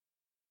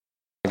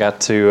got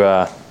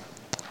to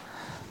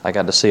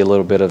see a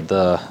little bit of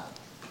the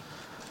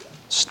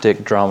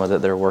stick drama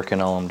that they're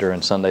working on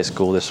during Sunday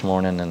school this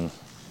morning, and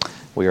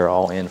we are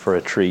all in for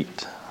a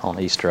treat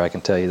on Easter, I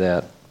can tell you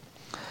that.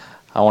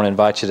 I want to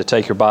invite you to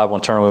take your Bible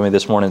and turn with me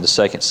this morning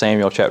to 2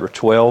 Samuel chapter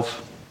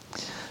 12.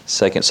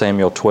 2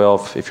 Samuel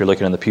 12, if you're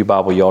looking in the Pew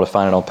Bible, you ought to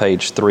find it on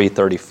page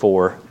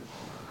 334.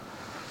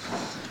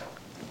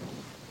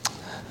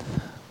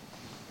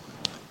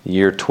 The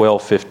year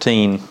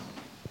 1215,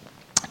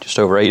 just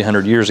over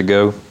 800 years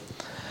ago,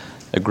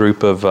 a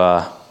group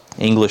of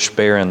English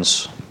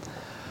barons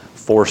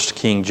forced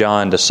King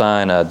John to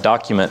sign a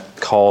document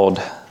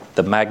called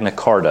the Magna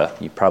Carta.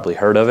 You probably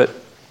heard of it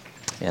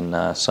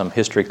in some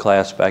history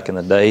class back in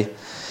the day.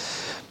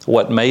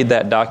 What made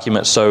that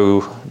document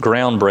so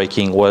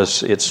groundbreaking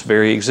was its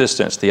very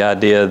existence, the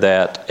idea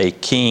that a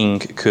king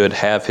could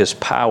have his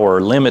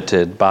power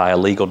limited by a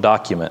legal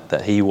document,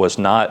 that he was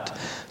not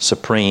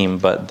supreme,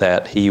 but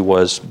that he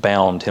was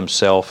bound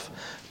himself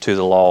to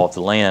the law of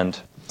the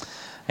land.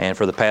 And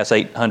for the past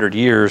 800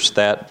 years,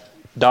 that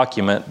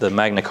document, the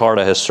Magna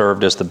Carta, has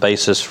served as the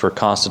basis for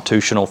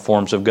constitutional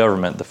forms of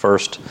government. The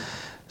first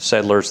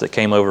settlers that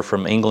came over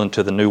from England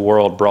to the New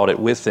World brought it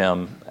with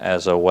them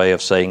as a way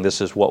of saying,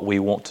 this is what we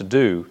want to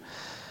do.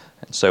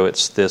 And so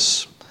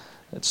that's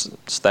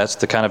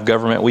the kind of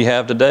government we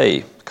have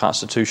today.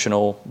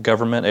 Constitutional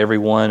government,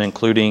 everyone,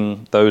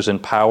 including those in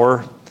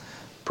power,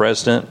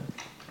 president,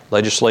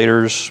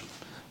 legislators,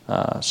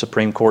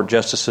 Supreme Court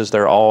justices,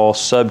 they're all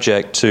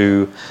subject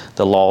to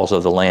the laws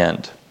of the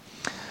land.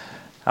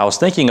 I was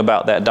thinking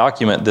about that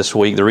document this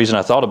week. The reason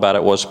I thought about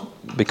it was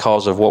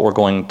because of what we're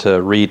going to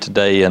read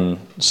today in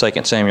 2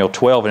 Samuel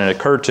 12, and it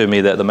occurred to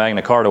me that the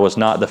Magna Carta was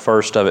not the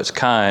first of its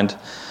kind.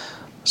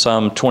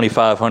 Some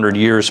 2,500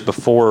 years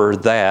before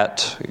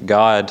that,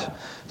 God,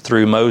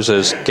 through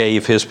Moses,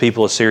 gave his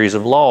people a series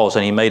of laws,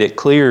 and he made it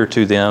clear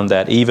to them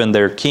that even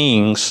their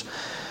kings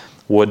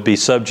would be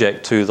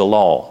subject to the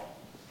law.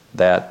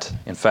 That,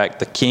 in fact,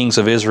 the kings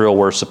of Israel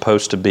were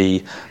supposed to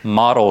be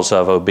models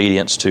of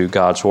obedience to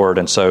God's word.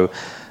 And so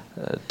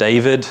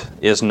David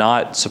is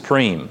not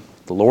supreme.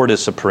 The Lord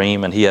is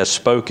supreme, and he has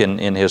spoken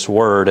in his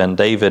word, and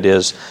David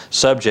is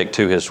subject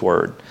to his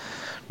word.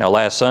 Now,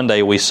 last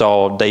Sunday we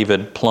saw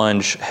David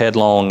plunge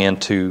headlong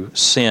into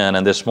sin,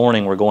 and this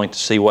morning we're going to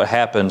see what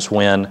happens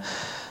when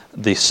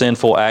the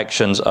sinful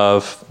actions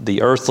of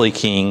the earthly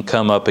king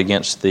come up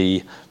against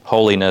the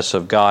holiness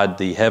of God,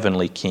 the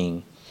heavenly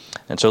king.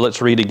 And so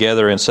let's read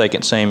together in 2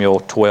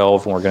 Samuel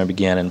 12, and we're going to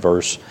begin in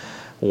verse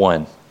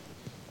 1.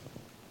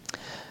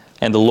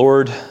 And the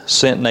Lord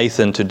sent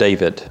Nathan to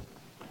David.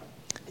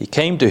 He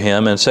came to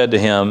him and said to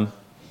him,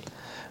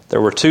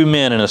 there were two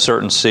men in a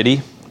certain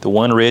city, the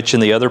one rich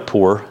and the other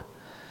poor.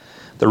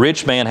 The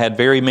rich man had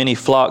very many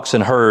flocks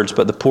and herds,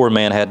 but the poor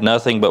man had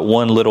nothing but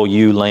one little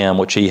ewe lamb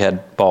which he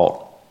had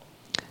bought.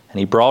 And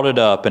he brought it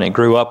up, and it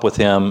grew up with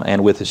him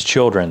and with his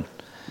children.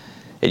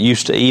 It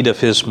used to eat of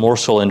his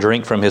morsel and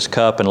drink from his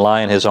cup and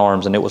lie in his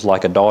arms, and it was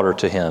like a daughter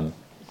to him.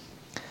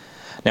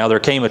 Now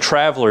there came a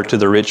traveler to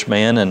the rich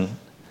man, and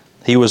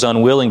he was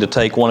unwilling to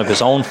take one of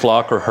his own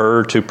flock or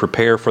herd to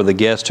prepare for the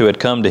guest who had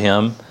come to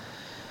him.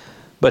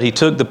 But he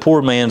took the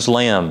poor man's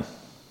lamb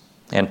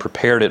and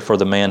prepared it for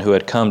the man who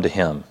had come to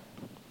him.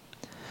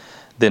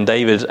 Then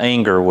David's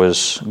anger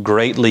was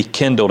greatly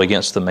kindled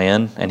against the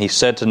man, and he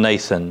said to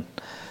Nathan,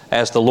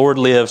 as the Lord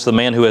lives, the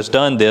man who has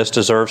done this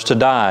deserves to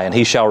die, and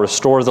he shall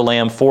restore the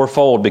lamb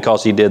fourfold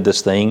because he did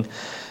this thing,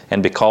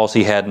 and because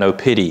he had no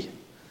pity.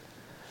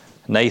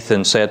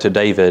 Nathan said to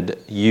David,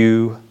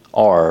 you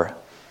are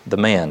the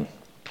man.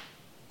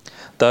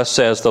 Thus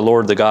says the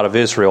Lord, the God of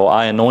Israel,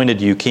 I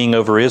anointed you king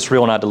over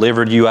Israel, and I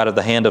delivered you out of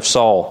the hand of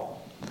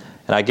Saul.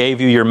 And I gave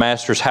you your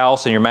master's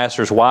house and your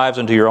master's wives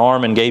into your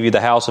arm, and gave you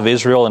the house of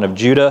Israel and of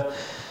Judah.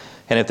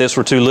 And if this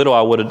were too little,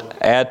 I would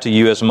add to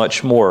you as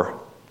much more.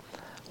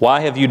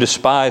 Why have you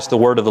despised the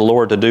word of the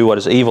Lord to do what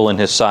is evil in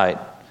his sight?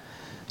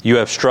 You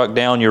have struck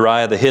down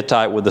Uriah the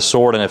Hittite with the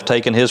sword, and have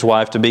taken his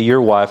wife to be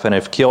your wife, and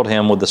have killed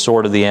him with the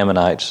sword of the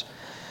Ammonites.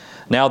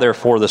 Now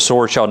therefore the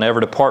sword shall never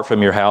depart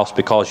from your house,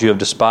 because you have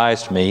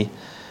despised me,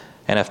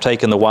 and have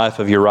taken the wife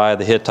of Uriah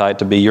the Hittite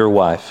to be your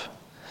wife.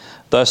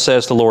 Thus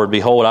says the Lord,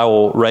 behold, I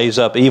will raise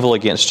up evil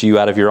against you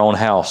out of your own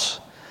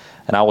house,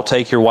 and I will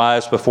take your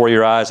wives before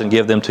your eyes and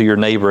give them to your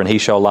neighbor, and he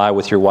shall lie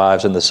with your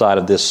wives in the sight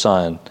of this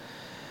sun.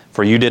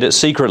 For you did it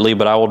secretly,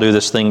 but I will do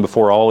this thing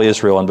before all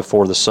Israel and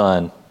before the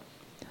sun.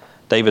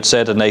 David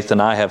said to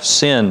Nathan, I have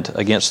sinned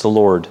against the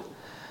Lord.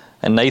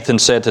 And Nathan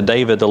said to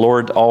David, the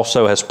Lord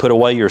also has put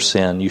away your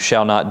sin. You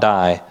shall not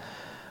die.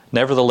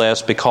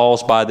 Nevertheless,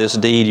 because by this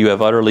deed you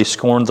have utterly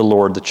scorned the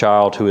Lord, the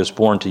child who is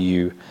born to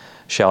you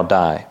shall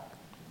die.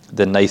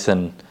 Then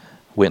Nathan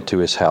went to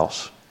his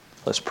house.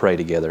 Let's pray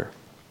together.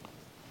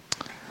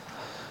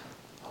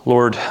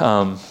 Lord,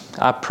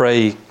 I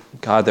pray,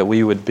 God, that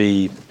we would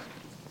be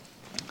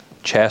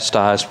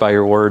chastised by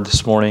your word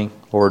this morning.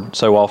 Lord,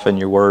 so often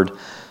your word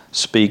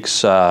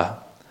speaks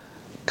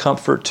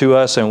comfort to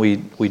us, and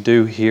we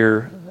do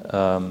hear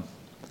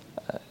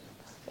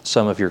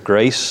some of your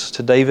grace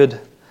to David.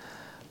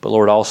 But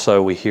Lord,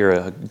 also we hear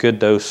a good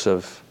dose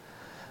of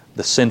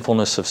the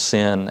sinfulness of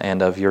sin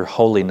and of your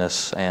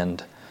holiness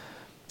and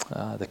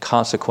the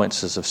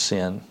consequences of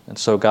sin. And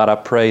so, God, I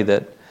pray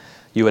that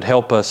you would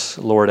help us,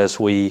 Lord, as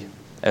we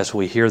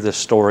hear this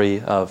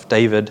story of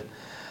David,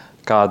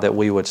 God, that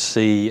we would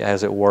see,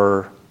 as it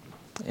were,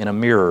 in a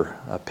mirror,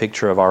 a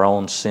picture of our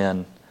own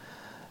sin.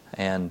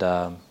 And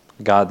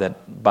God,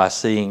 that by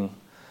seeing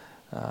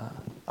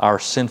our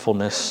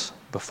sinfulness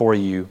before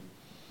you,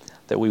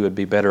 that we would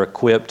be better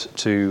equipped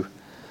to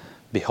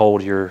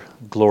behold your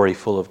glory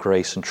full of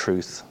grace and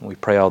truth. We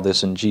pray all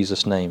this in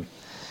Jesus' name.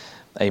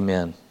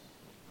 Amen.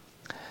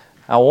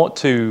 I want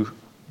to,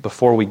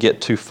 before we get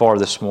too far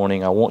this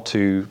morning, I want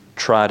to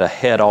try to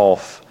head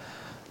off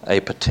a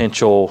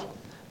potential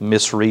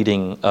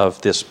misreading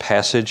of this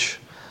passage.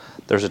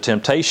 There's a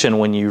temptation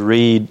when you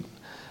read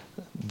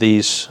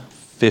these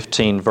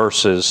 15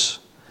 verses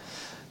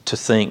to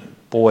think,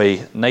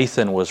 boy,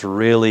 Nathan was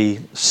really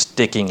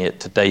sticking it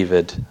to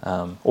David,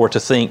 or to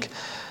think,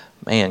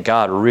 man,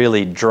 God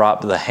really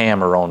dropped the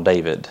hammer on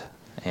David.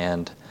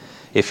 And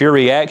if your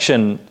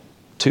reaction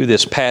to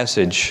this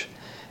passage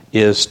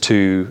is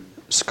to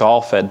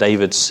scoff at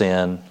David's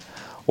sin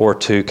or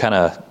to kind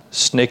of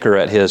snicker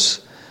at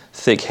his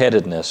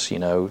thick-headedness,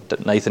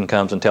 Nathan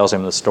comes and tells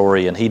him the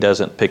story and he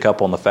doesn't pick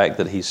up on the fact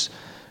that he's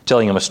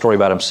telling him a story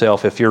about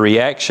himself. If your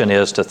reaction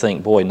is to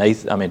think, boy,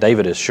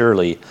 David is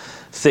surely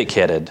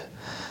thick-headed,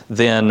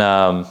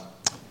 then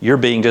you're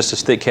being just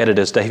as thick-headed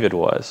as David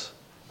was.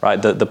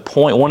 Right? The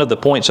point, one of the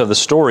points of the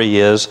story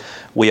is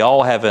we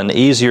all have an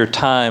easier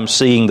time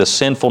seeing the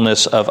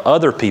sinfulness of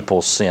other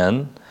people's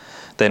sin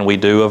than we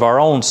do of our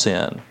own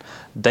sin.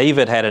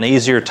 David had an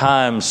easier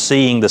time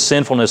seeing the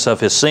sinfulness of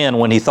his sin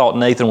when he thought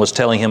Nathan was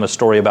telling him a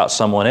story about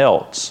someone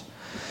else.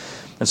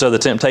 And so the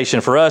temptation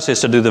for us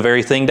is to do the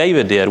very thing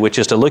David did, which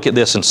is to look at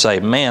this and say,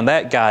 man,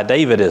 that guy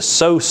David is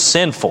so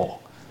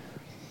sinful.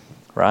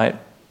 Right?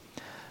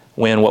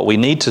 When what we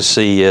need to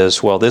see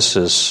is, well, this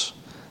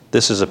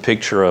is a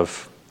picture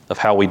of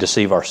how we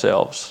deceive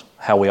ourselves,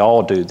 how we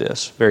all do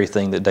this very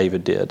thing that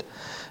David did.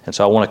 And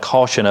so I want to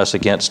caution us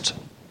against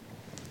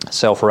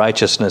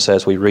self-righteousness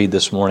as we read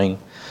this morning.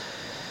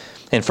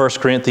 In 1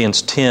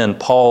 Corinthians 10,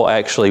 Paul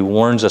actually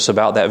warns us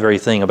about that very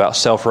thing, about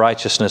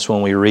self-righteousness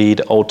when we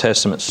read Old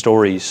Testament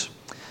stories.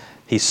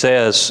 He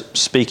says,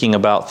 speaking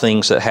about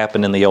things that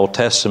happened in the Old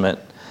Testament,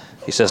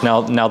 he says,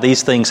 now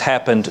these things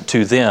happened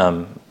to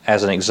them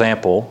as an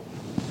example,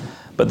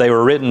 but they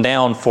were written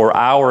down for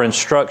our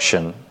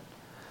instruction.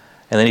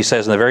 And then he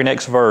says in the very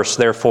next verse,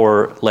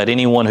 therefore, let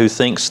anyone who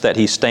thinks that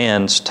he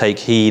stands take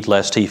heed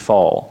lest he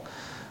fall.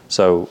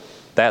 So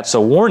that's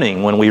a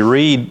warning when we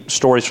read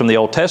stories from the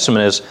Old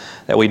Testament, is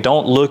that we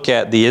don't look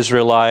at the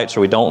Israelites,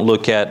 or we don't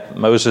look at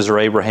Moses or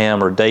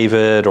Abraham or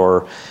David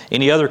or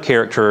any other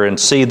character and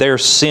see their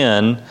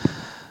sin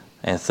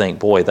and think,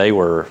 boy, they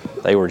were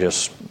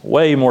just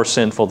way more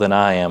sinful than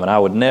I am, and I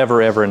would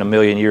never, ever in a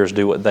million years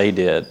do what they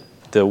did.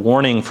 The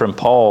warning from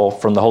Paul,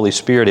 from the Holy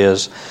Spirit,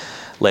 is,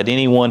 let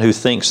anyone who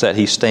thinks that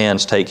he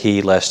stands take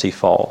heed lest he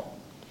fall.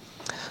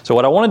 So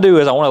what I want to do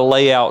is I want to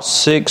lay out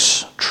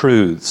 6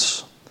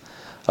 truths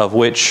of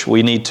which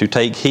we need to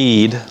take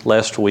heed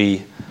lest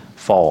we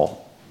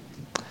fall.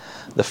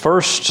 The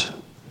first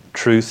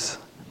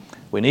truth,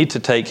 we need to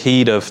take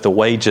heed of the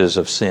wages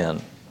of sin.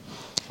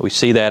 We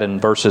see that in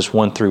verses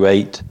 1 through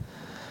 8.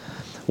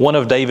 One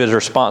of David's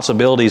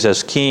responsibilities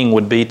as king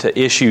would be to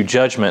issue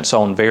judgments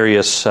on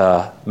various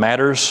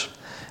matters.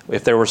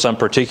 If there were some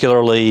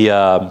particularly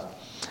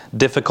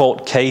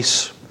difficult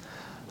case,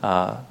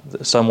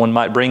 someone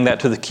might bring that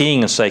to the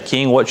king and say,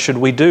 King, what should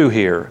we do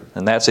here?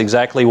 And that's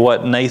exactly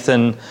what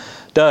Nathan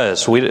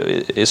does.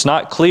 It's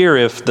not clear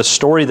if the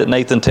story that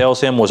Nathan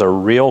tells him was a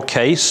real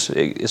case.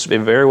 It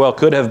very well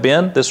could have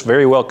been. This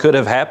very well could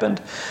have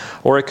happened.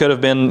 Or it could have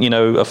been,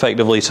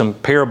 effectively some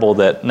parable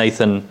that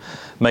Nathan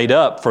made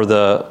up for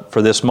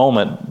this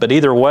moment. But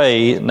either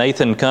way,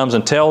 Nathan comes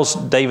and tells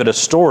David a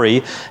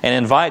story and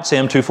invites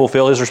him to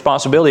fulfill his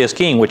responsibility as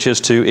king, which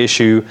is to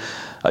issue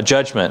a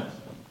judgment.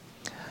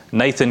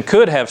 Nathan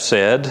could have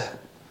said,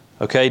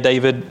 okay,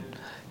 David,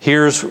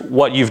 here's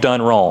what you've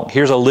done wrong.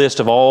 Here's a list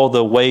of all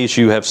the ways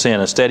you have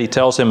sinned. Instead, he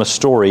tells him a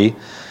story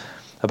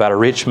about a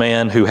rich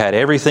man who had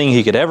everything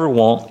he could ever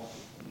want,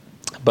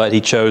 but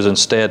he chose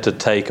instead to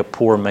take a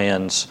poor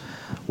man's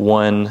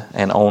one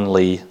and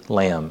only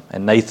lamb.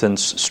 And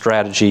Nathan's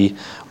strategy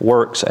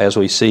works, as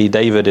we see.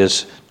 David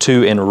is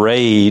too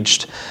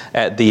enraged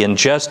at the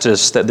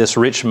injustice that this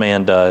rich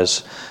man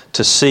does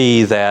to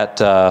see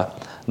that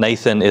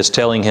Nathan is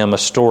telling him a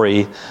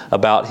story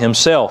about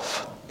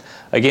himself.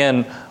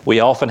 Again, we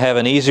often have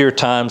an easier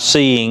time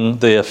seeing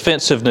the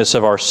offensiveness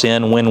of our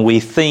sin when we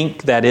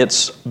think that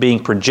it's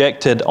being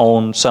projected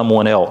on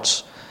someone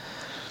else.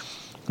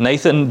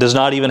 Nathan does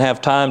not even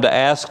have time to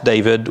ask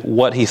David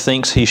what he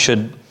thinks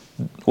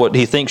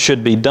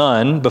should be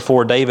done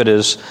before David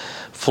is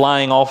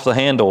flying off the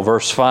handle.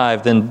 Verse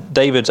 5, then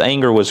David's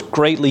anger was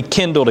greatly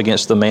kindled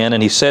against the man,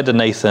 and he said to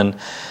Nathan,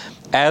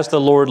 as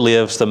the Lord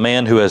lives, the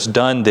man who has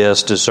done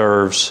this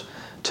deserves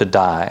to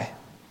die.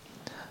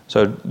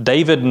 So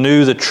David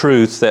knew the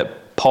truth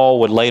that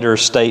Paul would later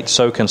state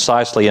so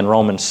concisely in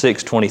Romans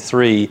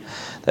 6:23,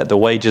 that the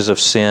wages of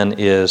sin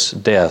is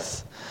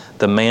death.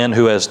 The man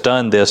who has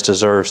done this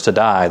deserves to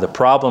die. The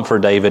problem for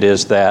David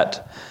is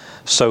that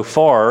so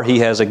far he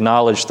has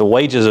acknowledged the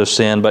wages of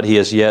sin, but he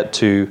has yet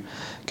to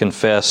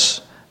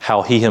confess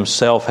how he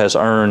himself has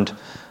earned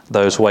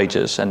those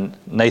wages. And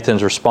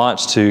Nathan's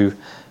response to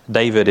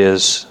David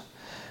is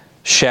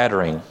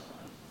shattering.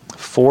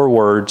 4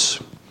 words: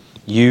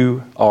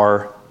 you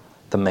are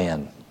the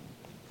man.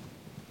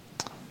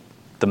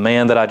 The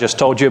man that I just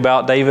told you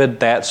about, David,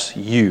 that's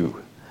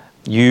you.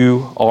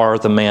 You are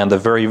the man. The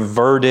very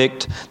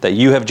verdict that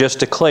you have just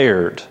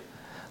declared,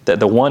 that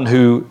the one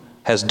who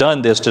has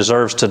done this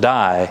deserves to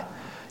die,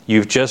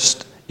 you've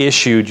just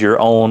issued your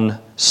own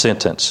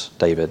sentence,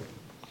 David.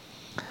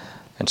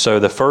 And so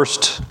the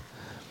first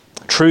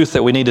truth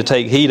that we need to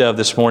take heed of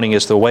this morning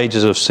is the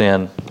wages of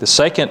sin. The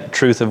second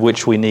truth of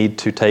which we need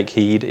to take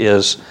heed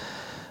is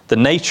the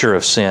nature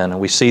of sin.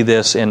 We see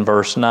this in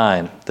verse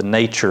 9, the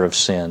nature of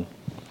sin.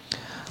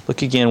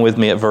 Look again with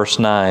me at verse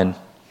 9.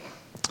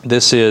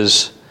 This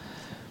is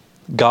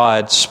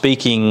God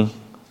speaking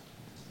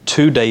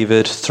to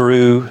David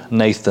through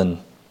Nathan.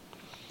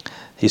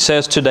 He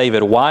says to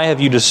David, "Why have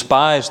you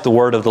despised the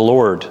word of the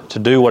Lord to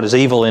do what is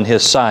evil in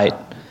his sight?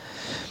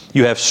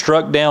 You have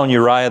struck down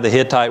Uriah the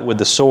Hittite with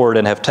the sword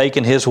and have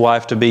taken his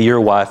wife to be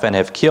your wife and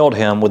have killed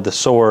him with the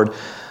sword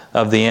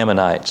of the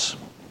Ammonites."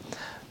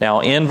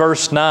 Now in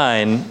verse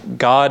 9,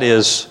 God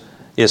is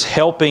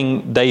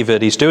helping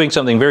David. He's doing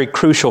something very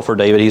crucial for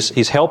David.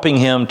 He's helping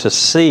him to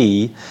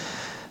see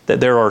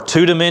that there are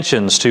 2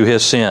 dimensions to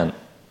his sin.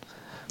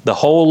 The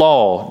whole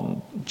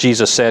law,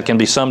 Jesus said, can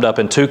be summed up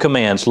in 2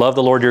 commands. Love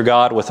the Lord your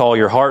God with all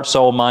your heart,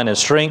 soul, mind, and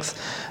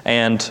strength,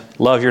 and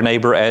love your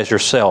neighbor as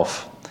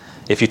yourself.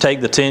 If you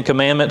take the 10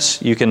 commandments,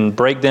 you can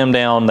break them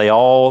down. They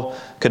all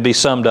could be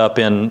summed up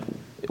in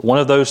one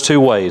of those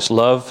 2 ways.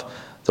 Love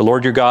the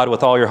Lord your God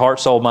with all your heart,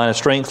 soul, mind, and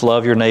strength.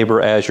 Love your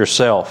neighbor as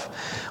yourself.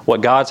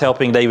 What God's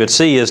helping David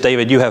see is,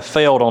 David, you have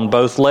failed on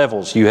both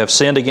levels. You have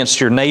sinned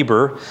against your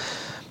neighbor.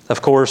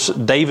 Of course,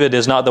 David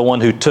is not the one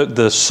who took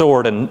the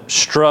sword and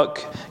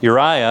struck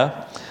Uriah,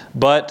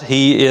 but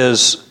he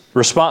is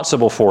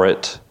responsible for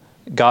it.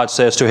 God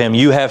says to him,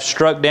 "You have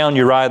struck down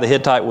Uriah the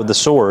Hittite with the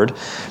sword,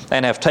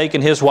 and have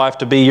taken his wife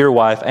to be your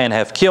wife, and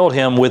have killed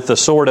him with the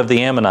sword of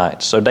the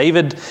Ammonites." So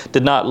David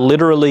did not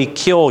literally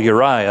kill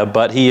Uriah,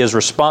 but he is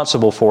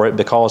responsible for it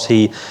because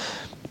he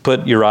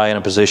put Uriah in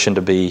a position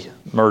to be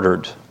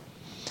murdered.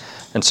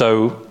 And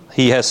so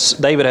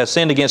David has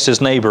sinned against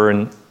his neighbor,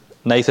 and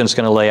Nathan's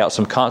going to lay out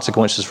some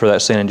consequences for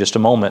that sin in just a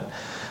moment.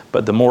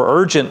 But the more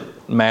urgent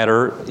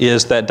matter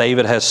is that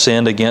David has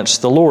sinned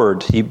against the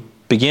Lord. He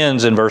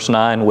begins in verse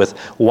 9 with,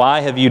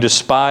 "Why have you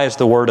despised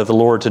the word of the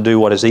Lord to do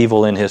what is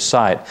evil in his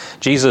sight?"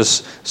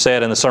 Jesus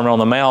said in the Sermon on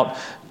the Mount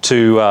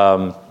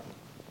to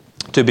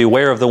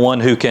beware of the one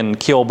who can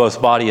kill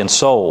both body and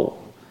soul.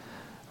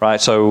 Right?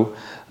 So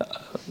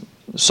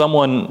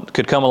someone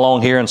could come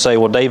along here and say,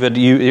 "Well, David,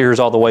 here's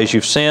all the ways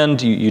you've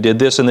sinned. You did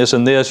this and this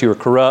and this. You were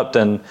corrupt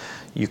and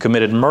you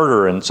committed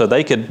murder." And so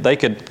they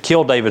could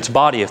kill David's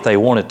body if they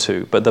wanted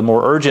to. But the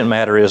more urgent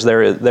matter is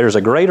there's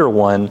a greater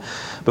one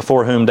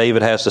before whom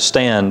David has to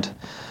stand.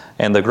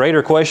 And the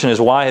greater question is,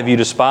 why have you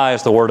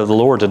despised the word of the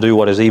Lord to do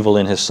what is evil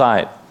in his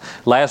sight?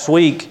 Last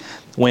week,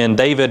 when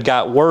David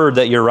got word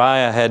that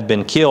Uriah had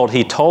been killed,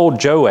 he told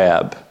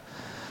Joab,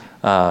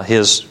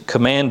 his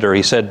commander,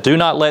 he said, "Do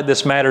not let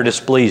this matter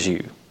displease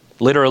you."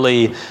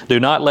 Literally, do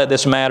not let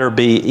this matter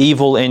be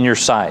evil in your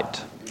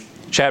sight.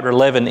 Chapter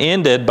 11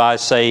 ended by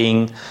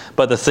saying,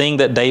 "But the thing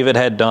that David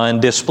had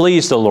done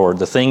displeased the Lord."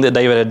 The thing that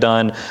David had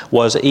done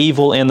was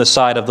evil in the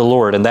sight of the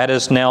Lord. And that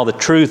is now the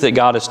truth that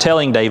God is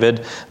telling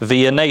David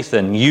via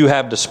Nathan. You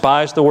have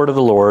despised the word of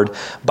the Lord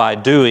by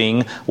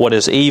doing what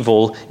is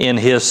evil in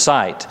his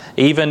sight.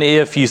 Even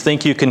if you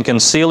think you can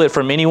conceal it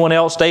from anyone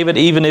else, David,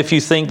 even if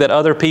you think that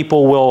other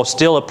people will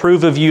still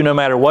approve of you no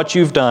matter what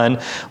you've done,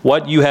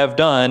 what you have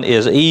done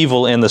is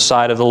evil in the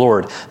sight of the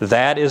Lord.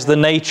 That is the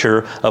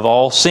nature of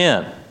all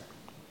sin.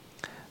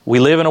 We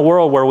live in a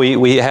world where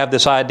we have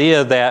this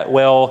idea that,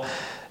 well,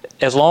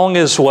 as long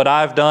as what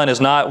I've done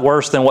is not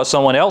worse than what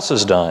someone else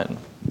has done,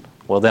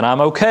 well, then I'm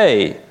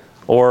okay.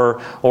 Or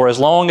as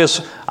long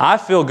as I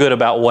feel good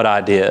about what I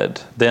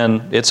did,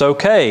 then it's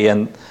okay.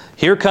 And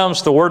here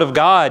comes the Word of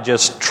God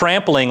just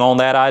trampling on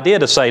that idea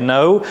to say,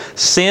 no,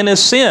 sin is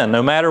sin.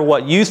 No matter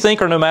what you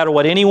think or no matter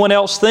what anyone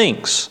else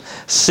thinks,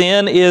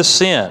 sin is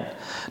sin.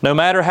 No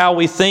matter how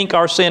we think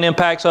our sin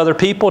impacts other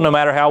people, no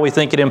matter how we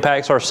think it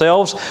impacts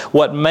ourselves,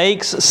 what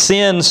makes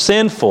sin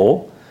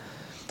sinful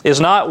is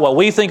not what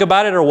we think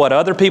about it or what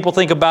other people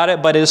think about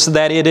it, but it's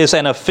that it is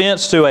an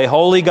offense to a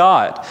holy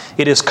God.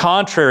 It is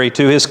contrary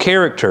to His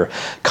character,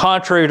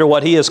 contrary to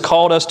what He has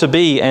called us to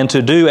be and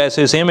to do as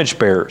His image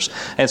bearers.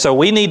 And so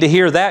we need to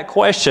hear that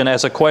question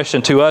as a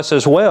question to us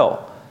as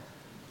well.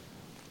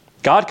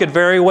 God could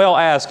very well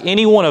ask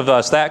any one of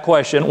us that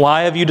question,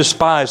 why have you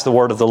despised the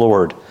word of the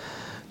Lord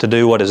to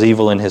do what is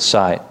evil in His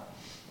sight?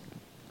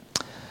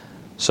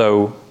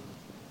 So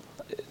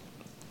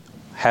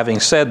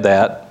Having said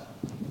that,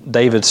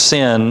 David's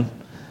sin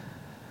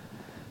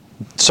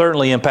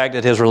certainly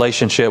impacted his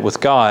relationship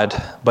with God,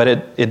 but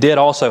it did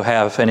also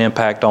have an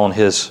impact on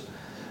his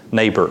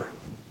neighbor,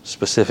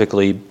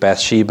 specifically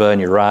Bathsheba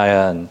and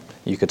Uriah, and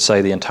you could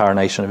say the entire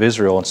nation of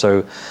Israel. And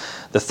so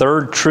the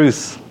third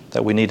truth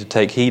that we need to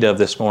take heed of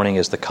this morning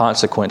is the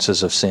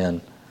consequences of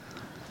sin.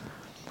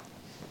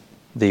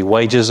 The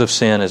wages of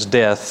sin is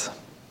death.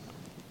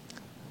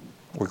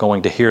 We're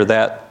going to hear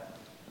that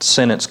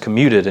sentence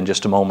commuted in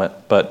just a moment.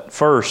 But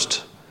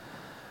first,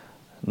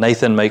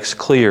 Nathan makes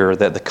clear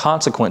that the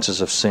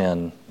consequences of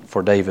sin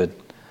for David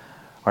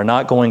are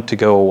not going to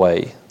go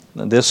away.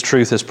 This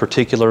truth is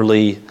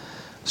particularly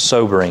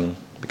sobering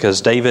because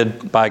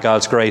David, by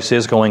God's grace,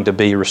 is going to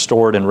be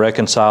restored and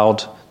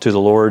reconciled to the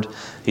Lord.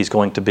 He's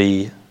going to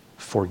be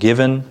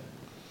forgiven.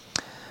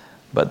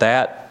 But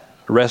that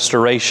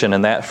restoration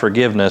and that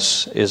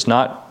forgiveness is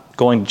not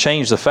going to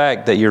change the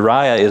fact that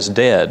Uriah is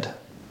dead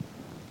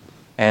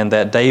and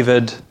that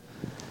David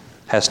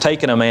has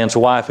taken a man's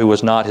wife who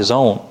was not his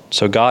own.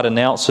 So God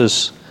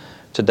announces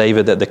to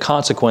David that the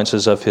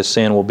consequences of his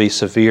sin will be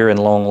severe and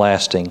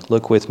long-lasting.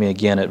 Look with me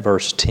again at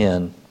verse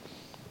 10.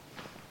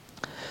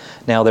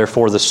 Now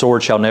therefore the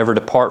sword shall never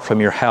depart from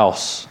your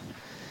house,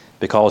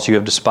 because you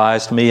have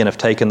despised me and have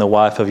taken the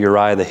wife of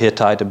Uriah the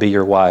Hittite to be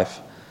your wife.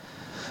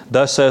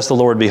 Thus says the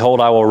Lord,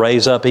 behold, I will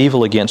raise up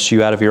evil against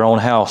you out of your own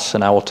house,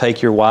 and I will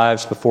take your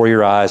wives before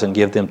your eyes and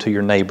give them to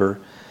your neighbor.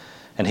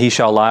 And he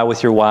shall lie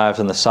with your wives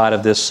in the sight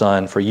of this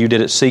sun, for you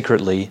did it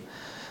secretly,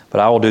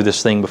 but I will do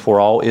this thing before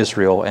all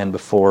Israel and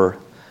before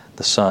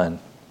the sun.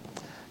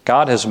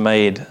 God has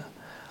made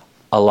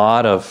a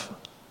lot of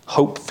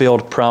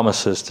hope-filled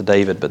promises to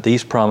David, but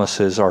these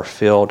promises are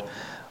filled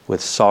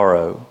with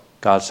sorrow.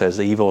 God says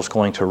the evil is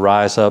going to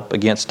rise up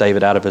against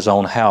David out of his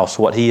own house.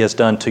 What he has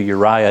done to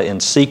Uriah in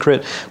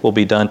secret will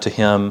be done to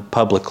him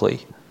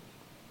publicly.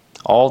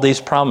 All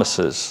these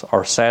promises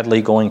are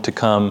sadly going to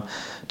come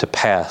to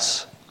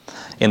pass.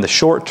 In the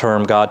short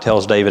term, God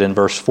tells David in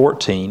verse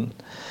 14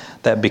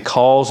 that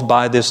because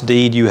by this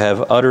deed you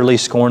have utterly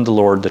scorned the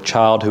Lord, the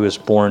child who is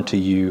born to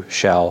you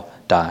shall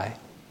die.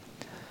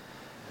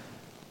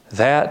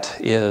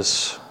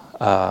 That's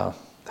a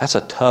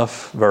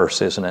tough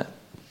verse, isn't it?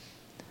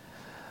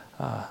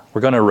 We're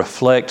going to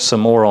reflect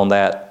some more on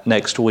that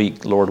next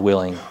week, Lord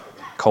willing.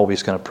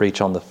 Colby's going to preach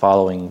on the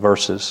following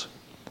verses.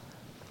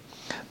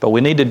 But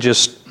we need to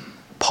just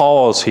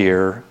pause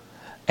here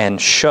and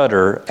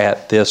shudder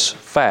at this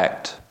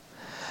fact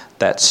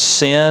that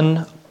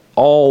sin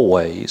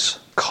always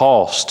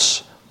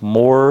costs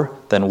more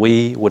than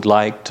we would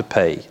like to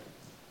pay.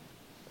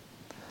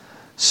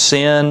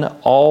 Sin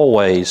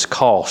always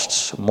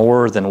costs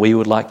more than we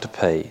would like to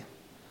pay.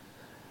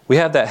 We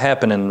have that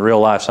happen in real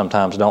life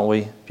sometimes, don't we?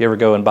 If you ever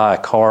go and buy a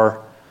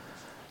car,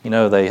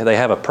 they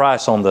have a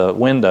price on the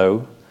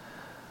window,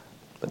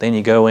 but then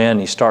you go in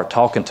and you start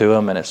talking to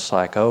them and it's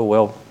like, oh,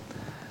 well,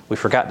 we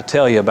forgot to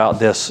tell you about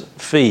this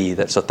fee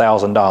that's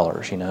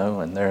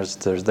 $1,000, and there's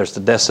the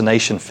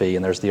destination fee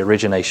and there's the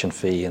origination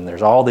fee and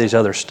there's all these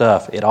other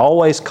stuff. It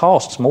always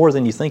costs more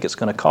than you think it's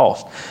going to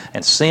cost.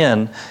 And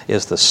sin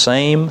is the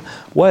same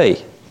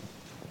way.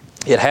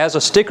 It has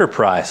a sticker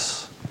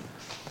price.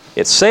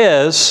 It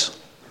says,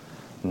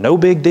 no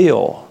big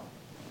deal.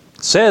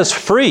 It says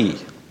free.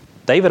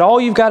 David, all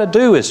you've got to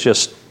do is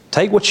just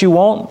take what you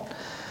want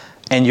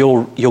and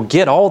you'll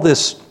get all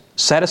this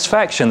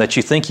satisfaction that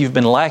you think you've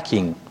been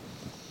lacking.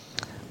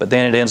 But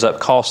then it ends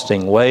up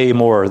costing way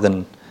more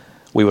than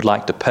we would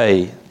like to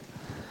pay.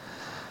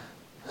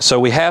 So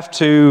we have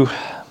to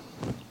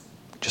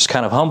just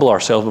kind of humble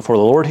ourselves before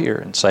the Lord here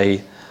and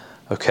say,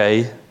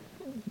 okay,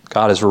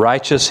 God is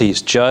righteous,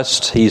 He's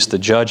just, He's the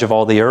judge of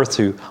all the earth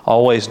who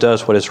always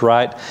does what is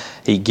right.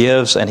 He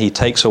gives and He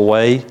takes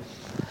away.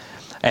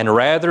 And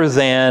rather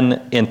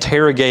than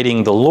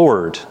interrogating the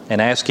Lord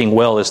and asking,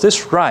 well, is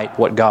this right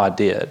what God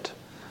did?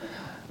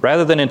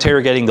 Rather than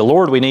interrogating the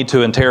Lord, we need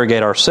to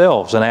interrogate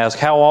ourselves and ask,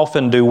 how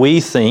often do we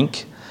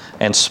think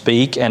and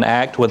speak and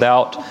act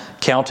without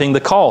counting the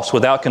cost,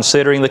 without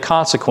considering the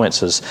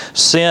consequences?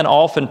 Sin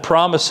often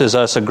promises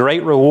us a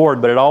great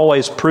reward, but it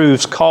always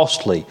proves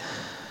costly.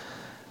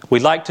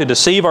 We'd like to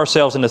deceive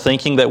ourselves into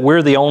thinking that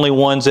we're the only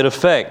ones it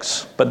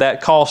affects, but that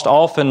cost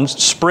often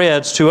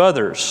spreads to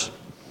others.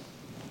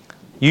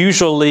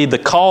 Usually the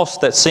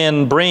cost that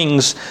sin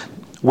brings,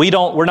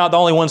 we're not the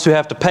only ones who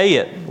have to pay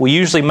it. We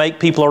usually make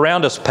people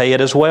around us pay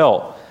it as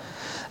well.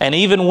 And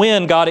even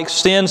when God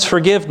extends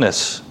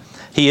forgiveness,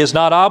 He is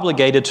not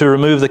obligated to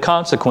remove the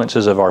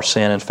consequences of our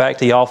sin. In fact,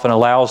 He often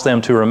allows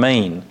them to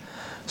remain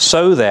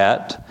so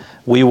that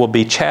we will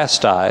be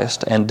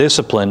chastised and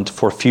disciplined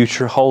for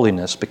future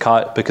holiness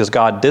because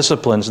God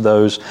disciplines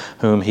those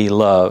whom He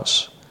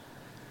loves.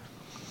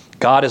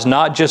 God is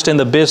not just in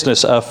the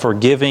business of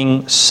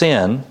forgiving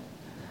sin.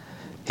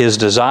 His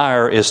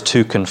desire is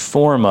to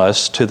conform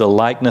us to the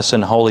likeness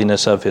and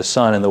holiness of His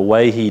Son. And the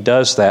way He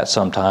does that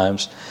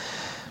sometimes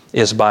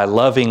is by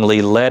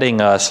lovingly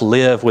letting us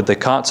live with the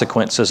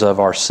consequences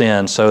of our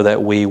sin so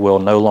that we will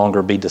no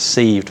longer be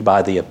deceived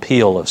by the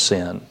appeal of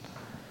sin.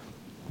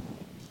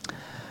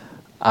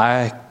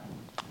 I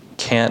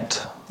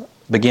can't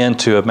begin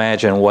to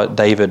imagine what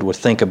David would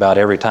think about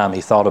every time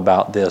he thought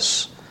about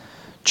this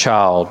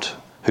child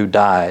who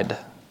died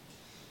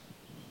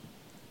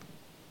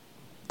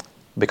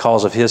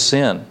because of his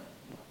sin.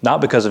 Not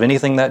because of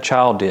anything that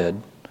child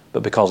did,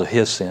 but because of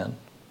his sin.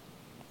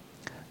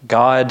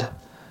 God,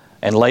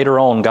 and later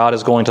on, God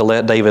is going to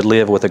let David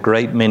live with a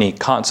great many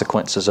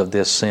consequences of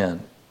this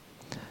sin.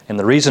 And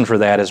the reason for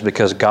that is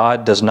because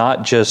God does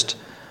not just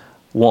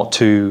want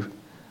to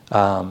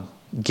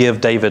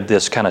give David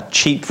this kind of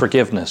cheap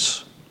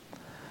forgiveness,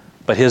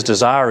 but His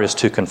desire is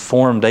to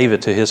conform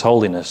David to His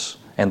holiness.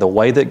 And the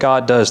way that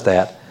God does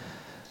that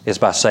is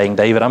by saying,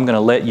 David, I'm going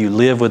to let you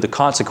live with the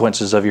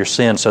consequences of your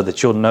sin so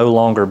that you'll no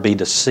longer be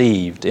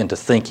deceived into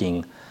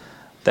thinking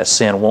that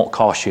sin won't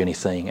cost you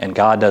anything. And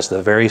God does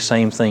the very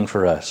same thing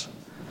for us.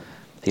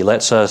 He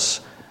lets us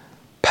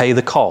pay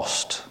the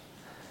cost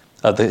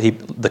of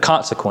the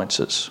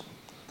consequences.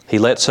 He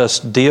lets us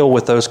deal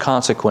with those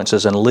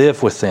consequences and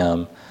live with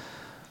them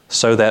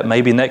so that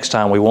maybe next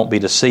time we won't be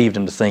deceived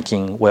into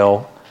thinking,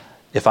 well,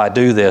 if I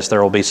do this,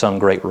 there will be some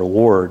great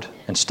reward.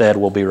 Instead,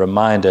 we'll be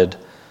reminded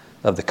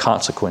of the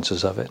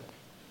consequences of it.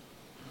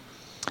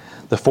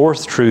 The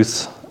fourth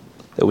truth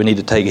that we need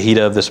to take heed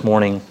of this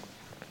morning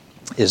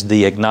is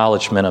the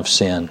acknowledgement of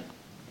sin.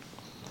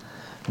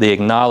 The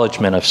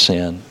acknowledgement of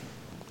sin.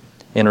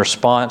 In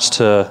response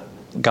to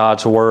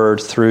God's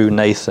word through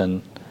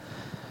Nathan,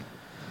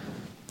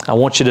 I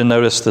want you to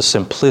notice the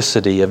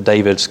simplicity of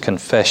David's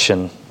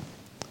confession.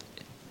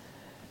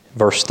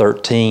 Verse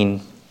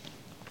 13,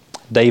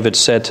 David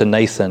said to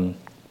Nathan,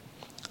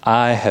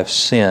 I have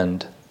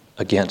sinned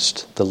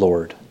against the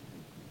Lord.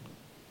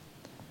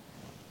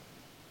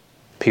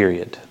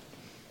 Period.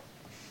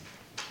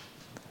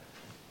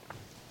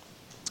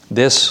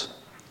 This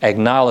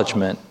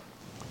acknowledgement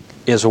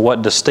is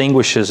what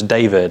distinguishes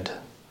David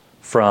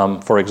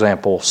from, for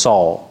example,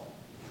 Saul.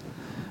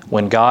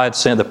 When God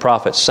sent the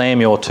prophet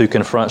Samuel to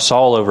confront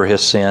Saul over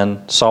his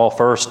sin, Saul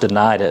first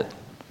denied it.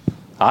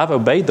 I've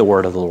obeyed the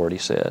word of the Lord, he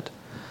said.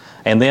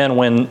 And then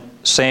when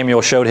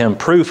Samuel showed him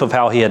proof of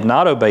how he had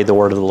not obeyed the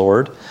word of the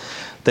Lord,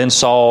 then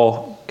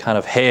Saul kind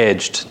of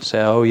hedged,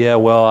 said, oh yeah,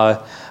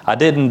 well, I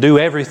didn't do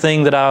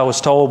everything that I was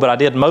told, but I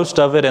did most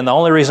of it, and the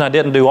only reason I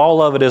didn't do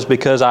all of it is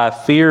because I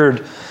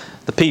feared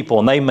the people,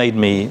 and they made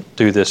me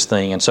do this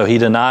thing. And so he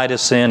denied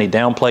his sin, he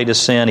downplayed his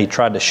sin, he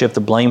tried to shift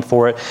the blame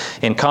for it.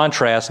 In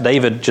contrast,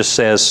 David just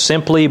says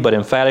simply but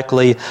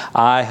emphatically,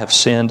 I have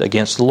sinned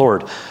against the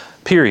Lord.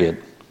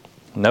 Period.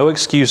 No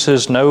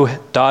excuses, no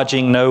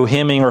dodging, no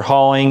hemming or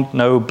hawing,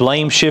 no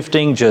blame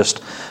shifting,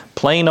 just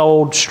plain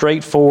old,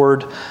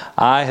 straightforward,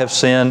 I have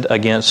sinned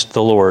against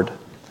the Lord.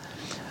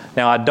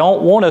 Now, I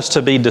don't want us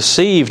to be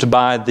deceived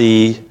by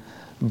the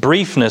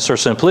briefness or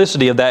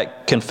simplicity of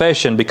that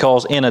confession,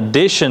 because in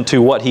addition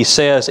to what he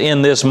says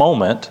in this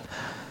moment,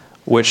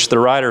 which the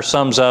writer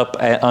sums up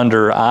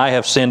under I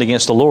have sinned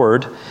against the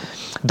Lord,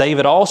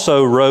 David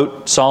also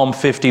wrote Psalm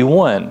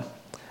 51,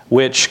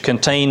 which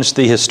contains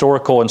the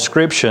historical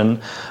inscription,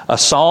 a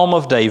psalm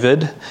of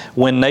David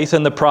when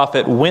Nathan the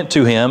prophet went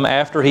to him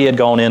after he had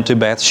gone into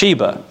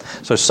Bathsheba.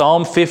 So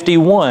Psalm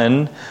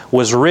 51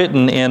 was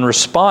written in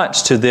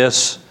response to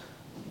this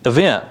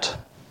event.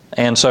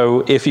 And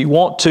so if you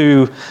want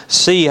to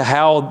see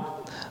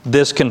how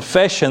this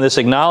confession, this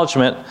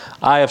acknowledgement,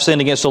 I have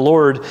sinned against the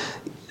Lord,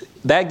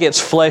 that gets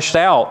fleshed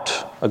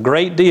out a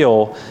great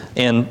deal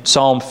in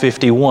Psalm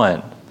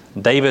 51.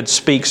 David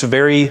speaks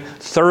very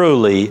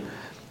thoroughly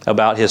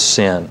about his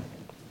sin.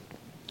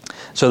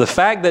 So the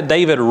fact that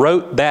David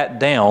wrote that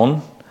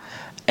down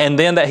and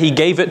then that he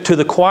gave it to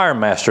the choir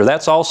master,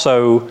 that's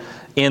also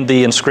in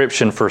the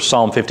inscription for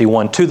Psalm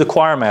 51, to the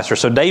choir master.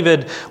 So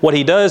David, what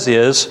he does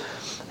is,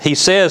 he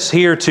says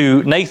here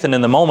to Nathan in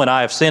the moment,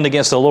 I have sinned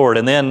against the Lord.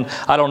 And then,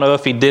 I don't know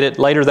if he did it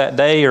later that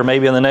day or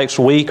maybe in the next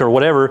week or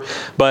whatever,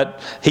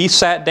 but he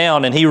sat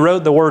down and he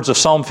wrote the words of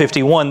Psalm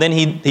 51. Then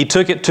he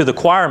took it to the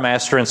choir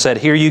master and said,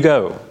 here you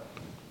go.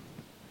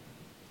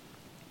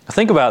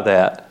 Think about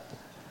that.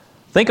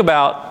 Think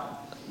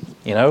about,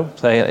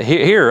 say,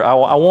 here, I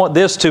want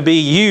this to be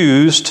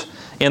used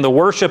in the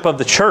worship of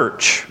the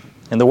church,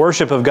 in the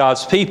worship of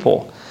God's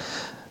people.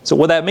 So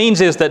what that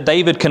means is that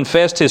David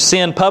confessed his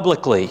sin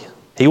publicly.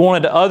 He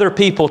wanted other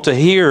people to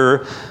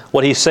hear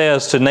what he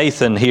says to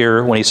Nathan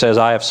here when he says,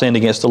 I have sinned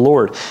against the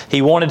Lord.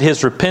 He wanted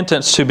his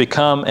repentance to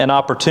become an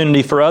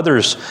opportunity for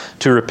others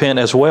to repent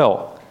as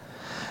well.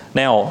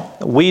 Now,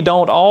 we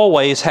don't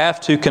always have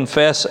to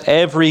confess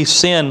every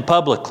sin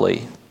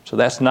publicly. So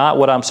that's not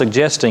what I'm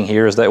suggesting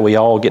here, is that we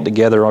all get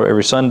together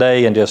every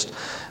Sunday and just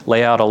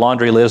lay out a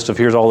laundry list of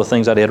here's all the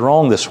things I did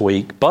wrong this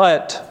week.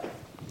 But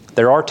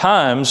there are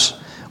times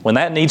when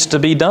that needs to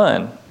be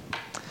done.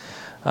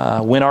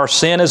 When our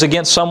sin is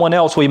against someone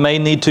else, we may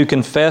need to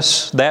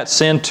confess that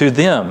sin to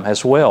them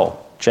as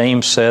well.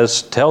 James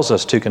tells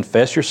us to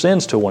confess your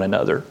sins to one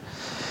another.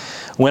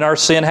 When our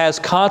sin has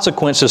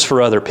consequences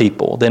for other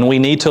people, then we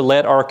need to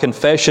let our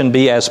confession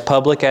be as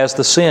public as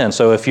the sin.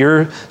 So if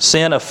your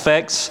sin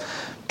affects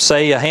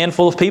say a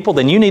handful of people,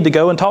 then you need to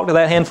go and talk to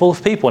that handful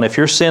of people. And if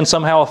your sin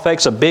somehow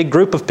affects a big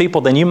group of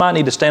people, then you might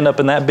need to stand up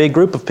in that big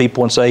group of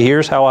people and say,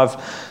 here's how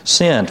I've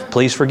sinned.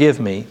 Please forgive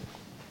me.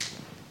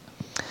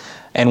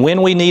 And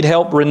when we need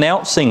help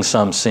renouncing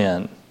some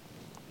sin,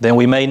 then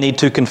we may need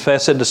to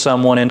confess it to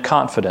someone in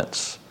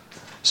confidence.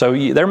 So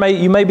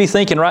you may be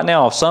thinking right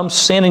now of some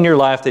sin in your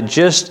life that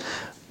just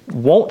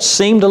won't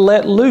seem to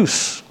let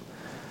loose.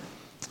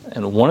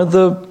 And one of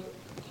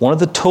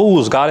the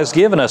tools God has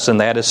given us in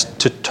that is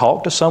to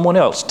talk to someone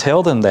else.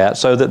 Tell them that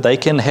so that they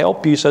can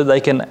help you, so that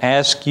they can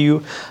ask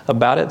you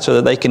about it, so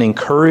that they can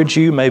encourage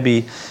you,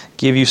 maybe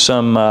give you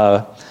some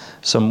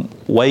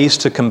ways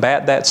to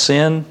combat that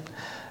sin.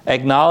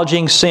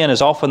 Acknowledging sin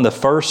is often the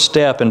first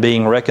step in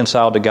being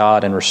reconciled to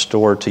God and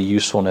restored to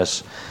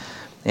usefulness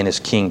in His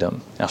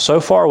kingdom. Now, so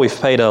far we've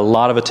paid a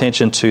lot of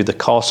attention to the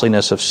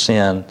costliness of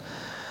sin.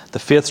 The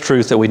fifth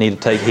truth that we need to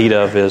take heed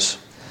of is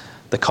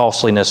the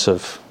costliness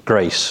of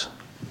grace.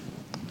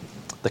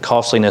 The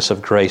costliness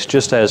of grace.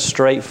 Just as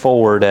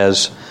straightforward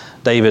as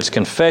David's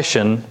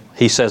confession,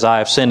 he says, I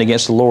have sinned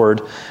against the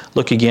Lord.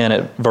 Look again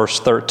at verse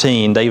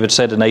 13. David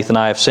said to Nathan,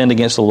 I have sinned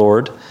against the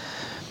Lord.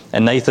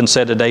 And Nathan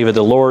said to David,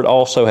 the Lord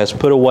also has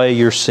put away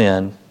your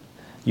sin.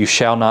 You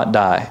shall not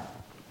die.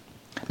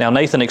 Now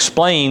Nathan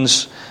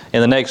explains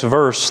in the next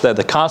verse that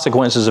the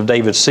consequences of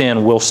David's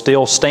sin will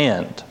still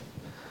stand.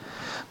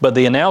 But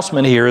the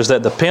announcement here is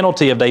that the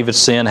penalty of David's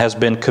sin has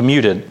been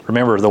commuted.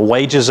 Remember, the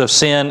wages of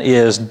sin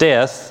is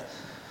death.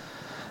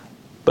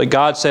 But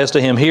God says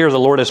to him here, the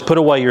Lord has put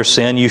away your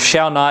sin. You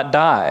shall not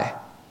die.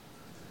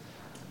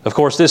 Of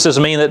course, this does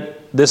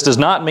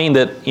not mean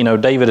that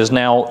David is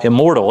now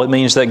immortal. It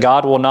means that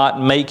God will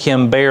not make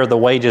him bear the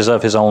wages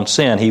of his own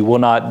sin. He will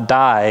not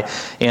die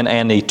in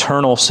an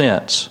eternal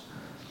sense.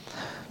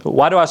 But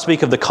why do I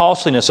speak of the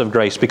costliness of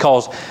grace?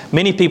 Because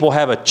many people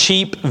have a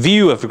cheap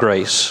view of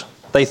grace.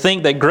 They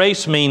think that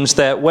grace means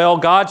that,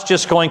 God's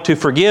just going to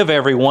forgive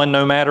everyone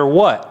no matter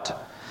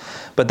what.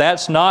 But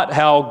that's not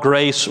how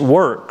grace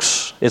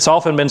works. It's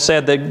often been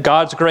said that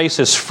God's grace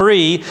is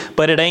free,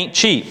 but it ain't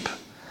cheap.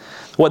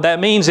 What that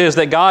means is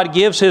that God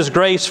gives His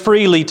grace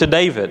freely to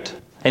David.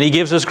 And He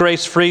gives His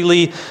grace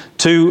freely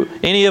to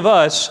any of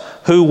us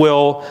who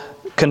will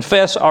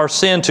confess our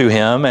sin to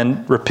Him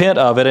and repent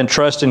of it and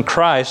trust in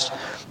Christ.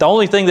 The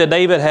only thing that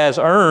David has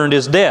earned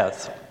is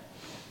death.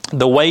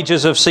 The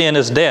wages of sin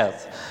is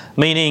death.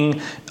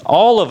 Meaning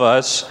all of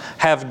us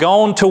have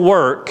gone to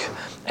work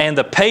and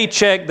the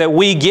paycheck that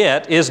we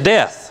get is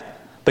death.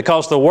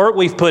 Because the work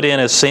we've put in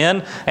is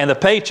sin and the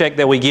paycheck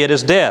that we get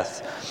is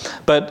death.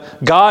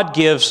 But God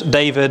gives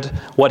David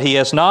what he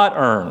has not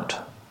earned.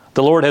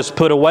 The Lord has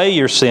put away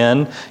your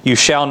sin. You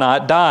shall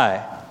not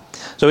die.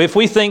 So if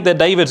we think that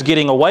David's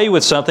getting away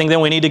with something,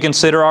 then we need to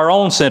consider our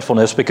own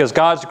sinfulness, because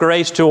God's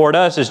grace toward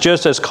us is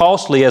just as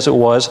costly as it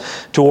was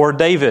toward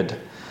David.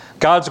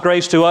 God's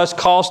grace to us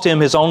cost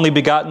Him His only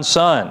begotten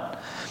Son.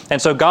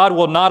 And so God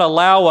will not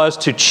allow us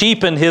to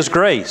cheapen His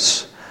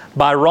grace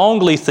by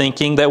wrongly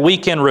thinking that we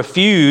can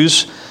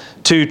refuse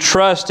to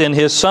trust in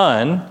His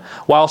Son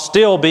while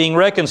still being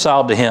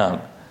reconciled to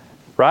Him.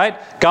 Right?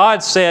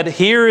 God said,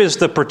 here is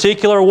the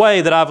particular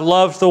way that I've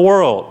loved the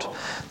world,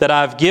 that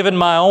I've given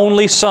my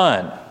only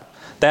Son,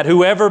 that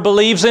whoever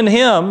believes in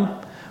Him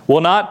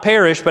will not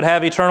perish but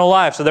have eternal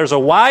life. So there's a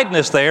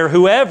wideness there,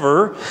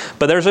 whoever,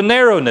 but there's a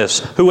narrowness,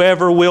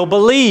 whoever will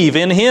believe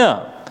in Him.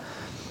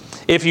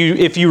 If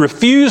you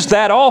refuse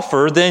that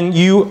offer, then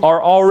you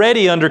are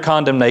already under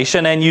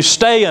condemnation and you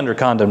stay under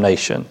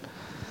condemnation.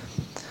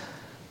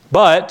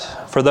 But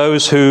for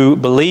those who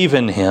believe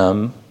in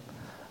Him,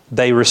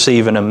 they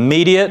receive an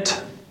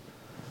immediate,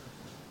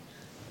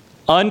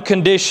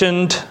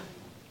 unconditioned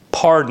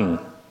pardon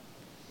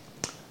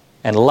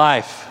and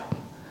life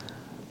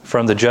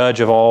from the Judge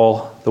of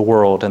all the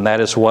world. And that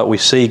is what we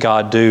see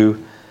God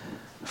do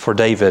for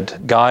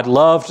David. God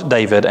loved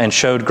David and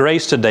showed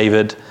grace to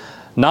David,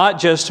 not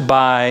just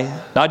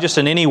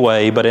in any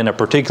way, but in a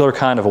particular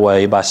kind of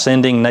way, by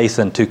sending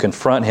Nathan to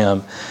confront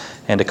him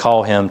and to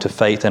call him to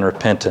faith and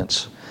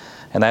repentance.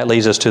 And that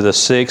leads us to the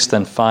sixth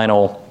and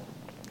final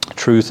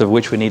truth of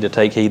which we need to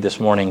take heed this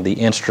morning, the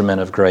instrument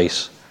of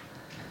grace.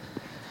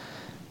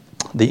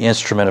 The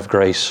instrument of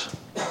grace.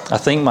 I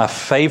think my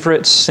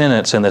favorite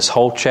sentence in this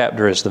whole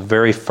chapter is the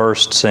very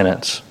first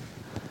sentence.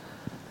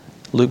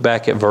 Look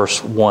back at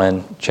verse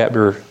 1.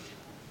 Chapter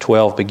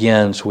 12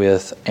 begins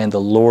with, and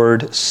the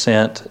Lord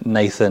sent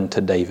Nathan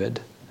to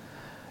David.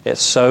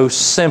 It's so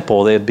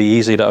simple that it'd be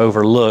easy to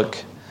overlook.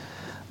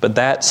 But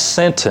that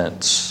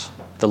sentence,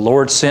 the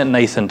Lord sent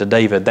Nathan to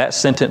David, that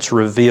sentence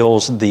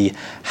reveals the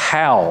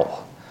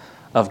how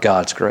of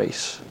God's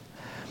grace.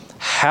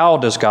 How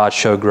does God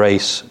show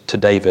grace to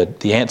David?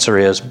 The answer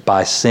is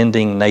by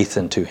sending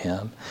Nathan to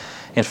him.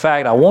 In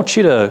fact, I want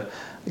you to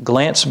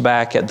glance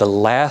back at the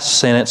last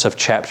sentence of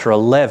chapter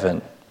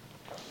 11.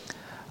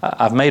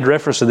 I've made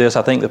reference to this,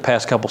 I think, the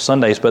past couple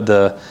Sundays, but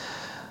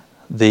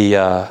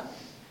the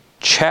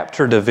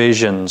chapter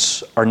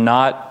divisions are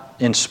not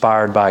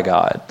inspired by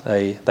God.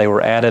 They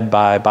were added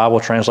by Bible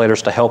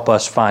translators to help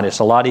us find it. It's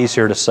a lot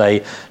easier to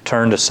say,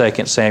 turn to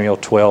 2 Samuel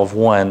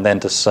 12:1 than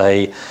to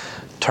say,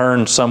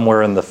 turn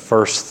somewhere in the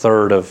first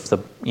third of the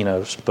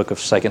book of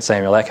 2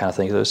 Samuel, that kind of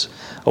thing. There's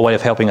a way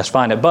of helping us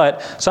find it.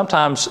 But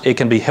sometimes it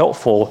can be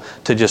helpful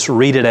to just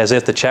read it as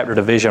if the chapter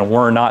division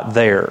were not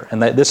there.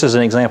 And this is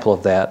an example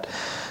of that.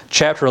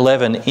 Chapter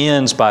 11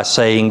 ends by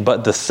saying,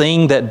 but the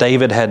thing that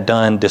David had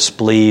done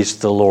displeased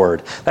the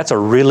Lord. That's a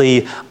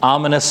really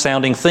ominous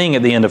sounding thing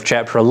at the end of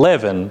chapter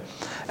 11.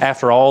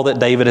 After all that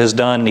David has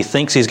done, and he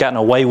thinks he's gotten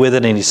away with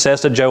it, and he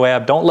says to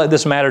Joab, don't let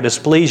this matter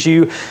displease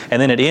you.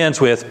 And then it ends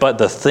with, but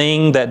the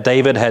thing that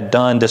David had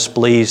done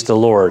displeased the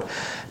Lord.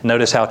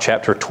 Notice how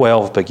chapter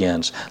 12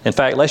 begins. In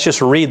fact, let's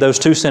just read those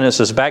two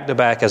sentences back to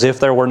back as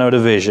if there were no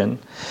division.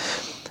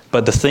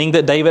 But the thing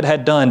that David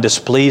had done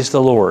displeased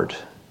the Lord,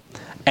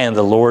 and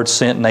the Lord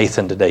sent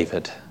Nathan to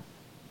David.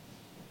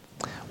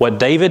 What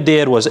David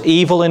did was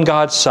evil in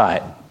God's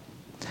sight,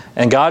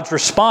 and God's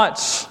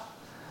response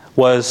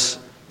was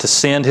to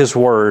send His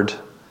word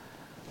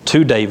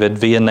to David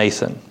via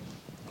Nathan,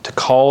 to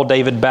call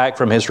David back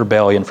from his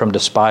rebellion, from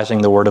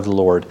despising the word of the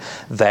Lord.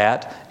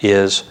 That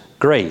is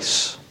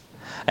grace.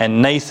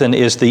 And Nathan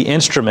is the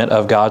instrument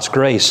of God's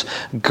grace.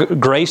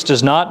 Grace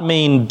does not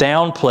mean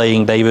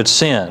downplaying David's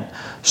sin,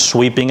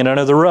 sweeping it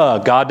under the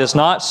rug. God does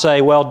not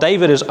say, well,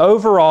 David is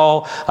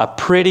overall a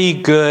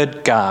pretty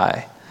good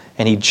guy,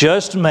 and he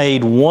just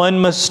made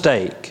one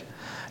mistake.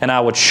 And I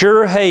would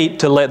sure hate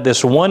to let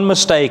this one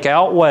mistake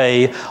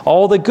outweigh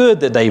all the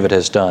good that David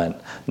has done.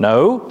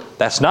 No,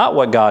 that's not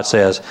what God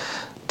says.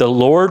 The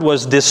Lord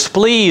was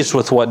displeased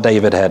with what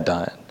David had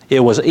done. It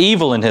was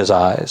evil in His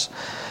eyes.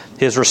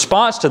 His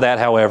response to that,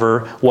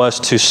 however, was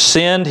to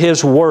send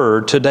His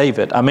word to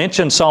David. I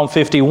mentioned Psalm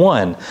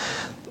 51.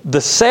 The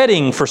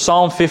setting for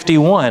Psalm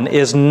 51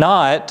 is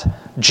not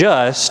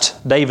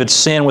just David's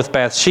sin with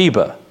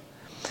Bathsheba.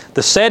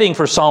 The setting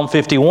for Psalm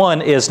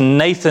 51 is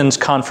Nathan's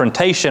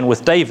confrontation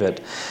with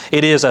David.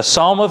 It is a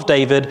psalm of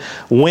David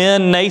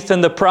when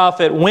Nathan the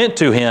prophet went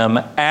to him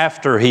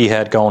after he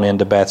had gone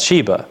into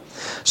Bathsheba.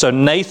 So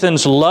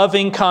Nathan's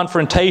loving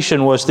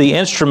confrontation was the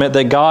instrument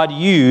that God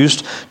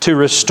used to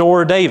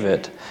restore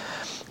David.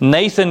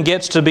 Nathan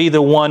gets to be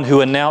the one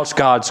who announces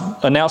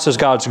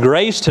God's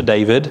grace to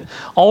David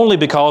only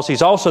because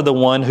he's also the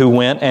one who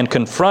went and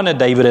confronted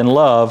David in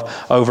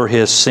love over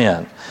his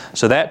sin.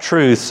 So that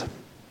truth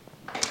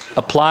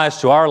applies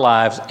to our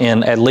lives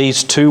in at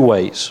least two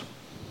ways.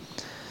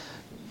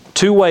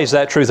 Two ways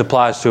that truth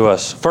applies to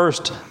us.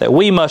 First, that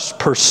we must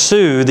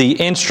pursue the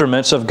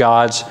instruments of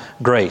God's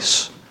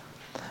grace.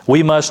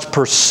 We must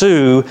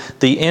pursue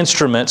the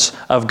instruments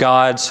of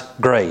God's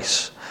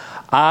grace.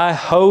 I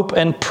hope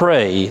and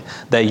pray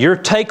that your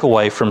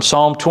takeaway from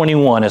Psalm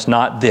 21 is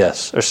not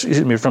this.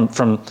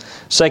 From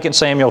 2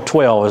 Samuel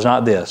 12 is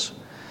not this.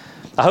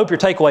 I hope your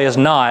takeaway is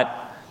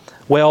not,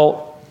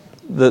 well,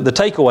 the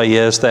takeaway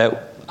is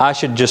that I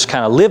should just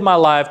kind of live my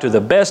life to the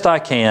best I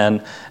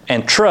can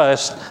and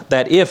trust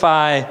that if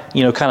I,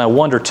 kind of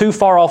wander too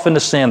far off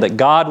into sin, that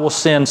God will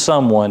send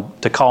someone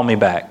to call me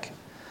back.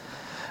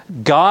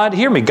 God,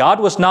 hear me, God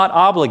was not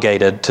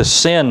obligated to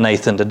send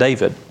Nathan to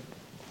David.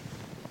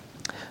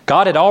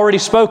 God had already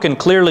spoken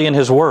clearly in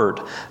His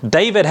Word.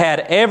 David had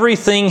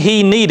everything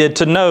he needed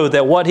to know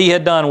that what he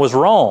had done was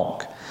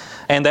wrong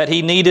and that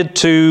he needed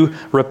to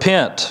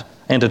repent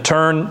and to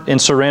turn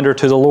and surrender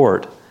to the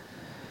Lord.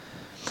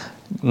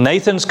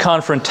 Nathan's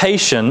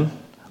confrontation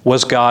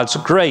was God's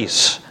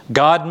grace.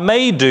 God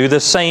may do the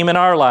same in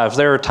our lives.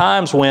 There are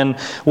times when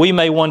we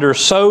may wander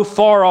so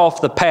far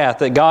off the path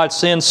that God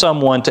sends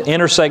someone to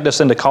intersect us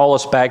and to call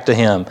us back to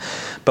Him.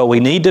 But we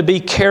need to be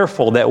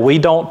careful that we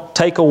don't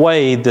take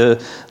away the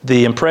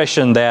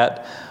impression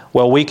that,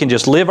 well, we can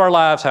just live our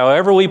lives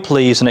however we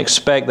please and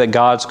expect that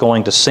God's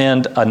going to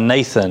send a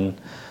Nathan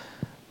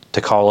to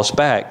call us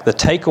back. The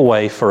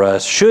takeaway for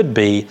us should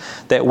be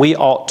that we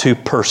ought to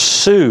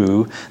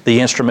pursue the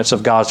instruments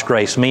of God's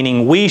grace,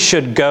 meaning we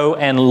should go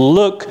and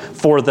look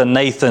for the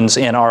Nathans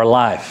in our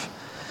life.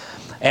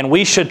 And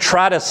we should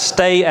try to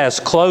stay as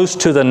close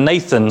to the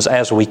Nathans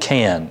as we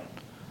can.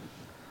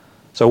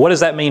 So what does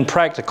that mean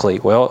practically?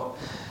 Well,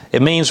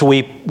 it means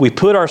we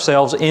put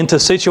ourselves into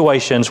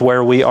situations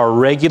where we are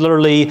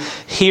regularly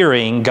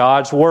hearing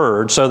God's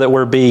Word so that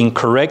we're being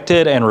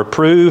corrected and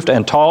reproved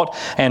and taught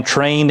and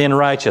trained in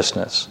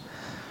righteousness.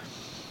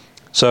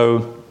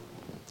 So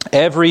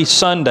every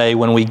Sunday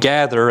when we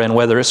gather, and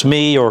whether it's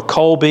me or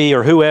Colby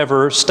or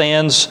whoever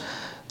stands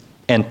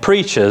and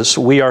preaches,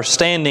 we are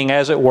standing,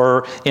 as it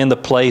were, in the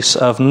place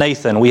of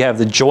Nathan. We have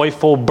the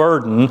joyful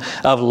burden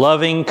of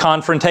loving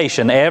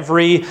confrontation.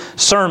 Every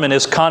sermon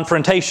is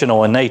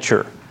confrontational in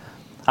nature.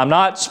 I'm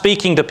not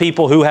speaking to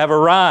people who have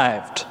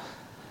arrived.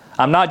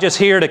 I'm not just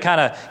here to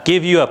kind of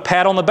give you a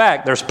pat on the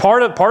back. There's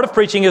part of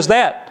preaching is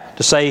that,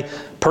 to say,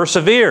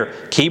 persevere,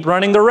 keep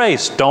running the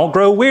race, don't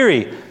grow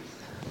weary.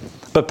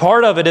 But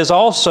part of it is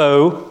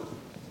also,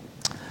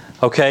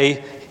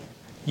 okay,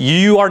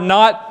 you are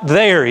not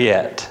there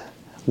yet.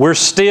 We're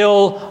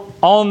still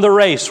on the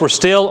race. We're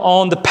still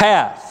on the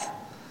path.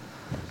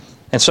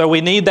 And so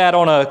we need that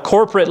on a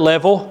corporate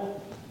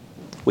level.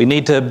 We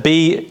need to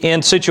be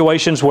in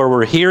situations where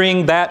we're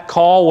hearing that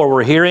call, where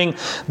we're hearing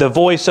the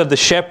voice of the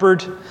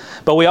shepherd.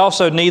 But we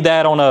also need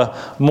that on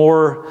a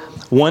more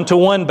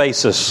one-to-one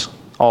basis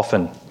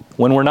often.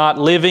 When we're not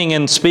living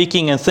and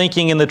speaking and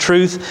thinking in the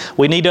truth,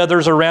 we need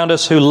others around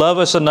us who love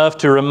us enough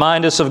to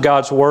remind us of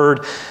God's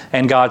Word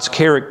and God's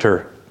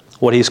character,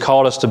 what He's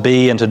called us to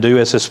be and to do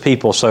as His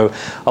people. So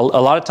a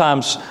lot of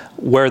times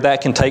where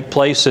that can take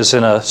place is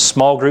in a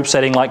small group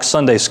setting like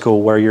Sunday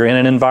school, where you're in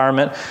an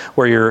environment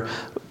where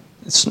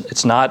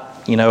it's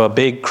not, a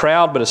big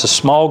crowd, but it's a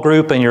small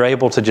group, and you're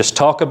able to just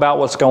talk about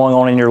what's going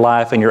on in your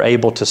life, and you're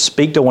able to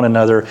speak to one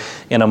another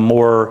in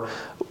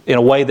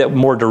a way that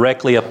more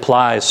directly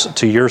applies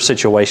to your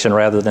situation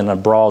rather than a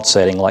broad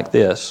setting like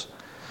this.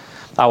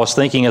 I was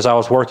thinking as I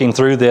was working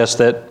through this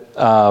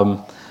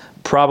that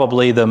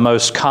probably the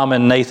most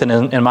common Nathan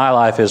in my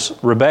life is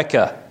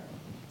Rebecca.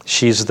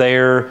 She's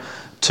there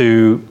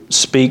to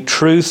speak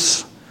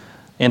truth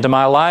into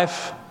my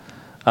life,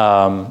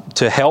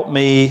 to help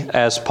me,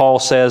 as Paul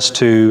says,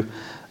 to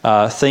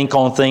think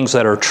on things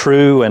that are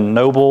true and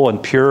noble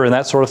and pure and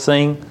that sort of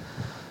thing.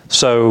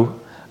 So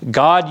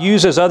God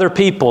uses other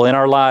people in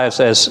our lives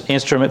as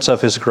instruments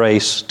of His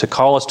grace to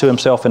call us to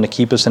Himself and to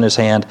keep us in His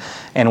hand.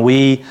 And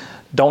we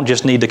don't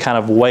just need to kind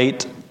of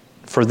wait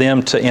for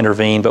them to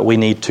intervene, but we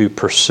need to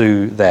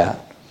pursue that.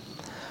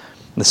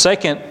 The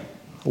second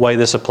way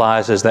this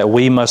applies is that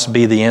we must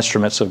be the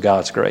instruments of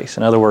God's grace.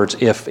 In other words,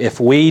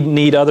 if we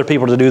need other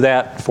people to do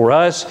that for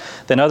us,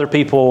 then other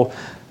people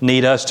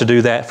need us to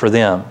do that for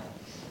them.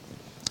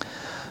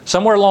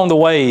 Somewhere along the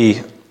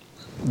way,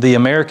 the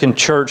American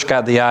church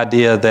got the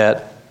idea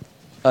that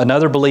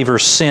another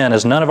believer's sin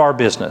is none of our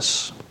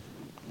business.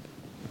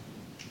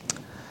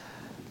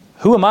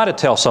 Who am I to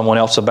tell someone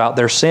else about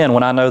their sin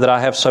when I know that I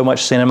have so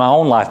much sin in my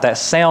own life? That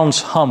sounds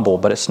humble,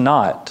 but it's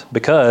not,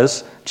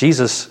 because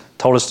Jesus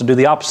told us to do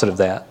the opposite of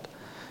that.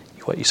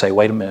 You say,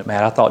 wait a minute,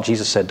 Matt, I thought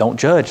Jesus said, don't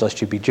judge lest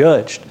you be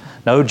judged.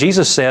 No,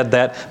 Jesus said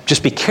that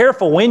just be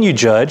careful when you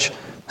judge,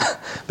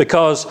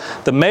 because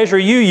the measure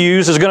you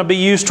use is going to be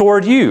used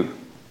toward you,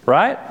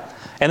 right?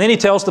 And then He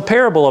tells the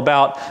parable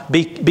about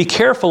be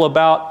careful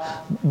about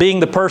being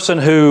the person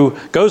who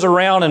goes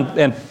around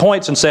and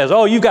points and says,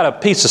 oh, you've got a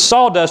piece of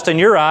sawdust in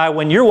your eye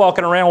when you're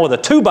walking around with a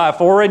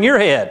 2x4 in your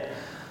head.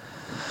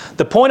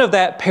 The point of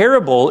that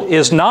parable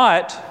is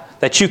not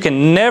that you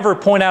can never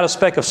point out a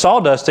speck of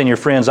sawdust in your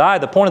friend's eye.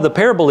 The point of the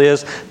parable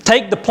is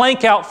take the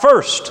plank out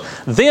first,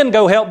 then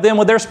go help them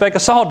with their speck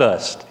of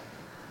sawdust.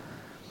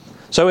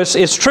 So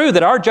it's true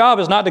that our job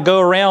is not to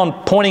go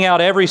around pointing out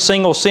every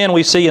single sin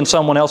we see in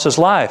someone else's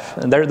life.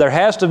 And there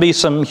has to be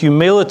some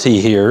humility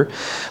here,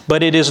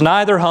 but it is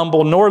neither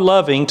humble nor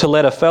loving to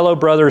let a fellow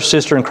brother or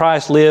sister in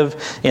Christ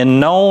live in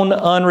known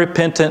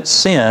unrepentant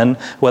sin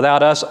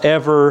without us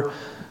ever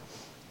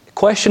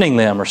questioning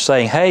them or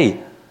saying,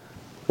 hey,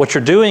 what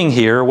you're doing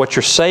here, what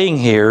you're saying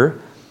here,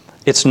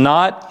 it's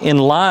not in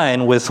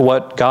line with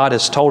what God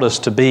has told us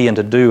to be and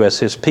to do as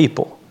His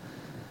people.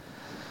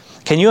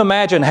 Can you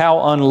imagine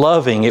how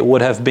unloving it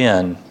would have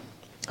been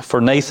for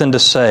Nathan to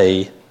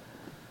say,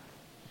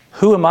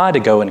 who am I to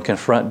go and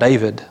confront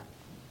David?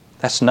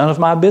 That's none of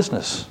my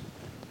business.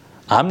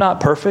 I'm not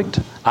perfect.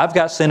 I've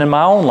got sin in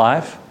my own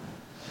life.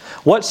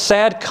 What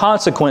sad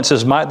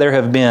consequences might there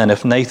have been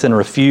if Nathan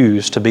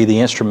refused to be the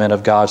instrument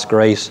of God's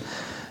grace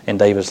in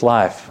David's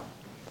life?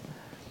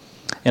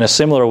 In a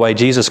similar way,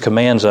 Jesus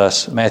commands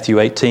us, Matthew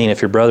 18,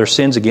 if your brother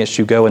sins against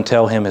you, go and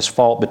tell him his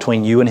fault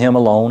between you and him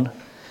alone.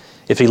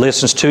 If he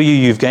listens to you,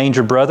 you've gained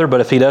your brother.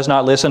 But if he does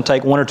not listen,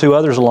 take one or two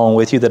others along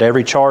with you, that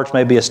every charge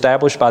may be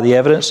established by the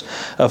evidence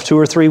of 2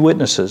 or 3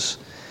 witnesses.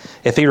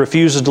 If he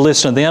refuses to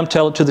listen to them,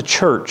 tell it to the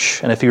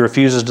church. And if he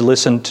refuses to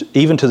listen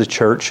even to the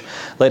church,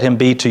 let him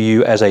be to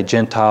you as a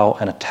Gentile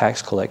and a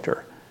tax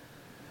collector.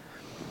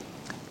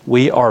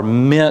 We are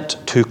meant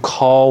to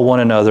call one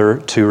another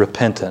to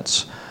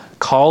repentance.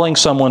 Calling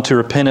someone to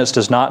repentance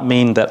does not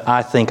mean that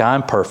I think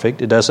I'm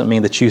perfect. It doesn't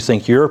mean that you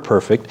think you're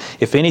perfect.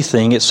 If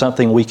anything, it's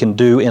something we can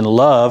do in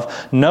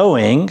love,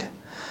 knowing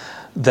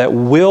that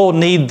we'll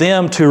need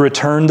them to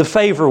return the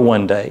favor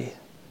one day.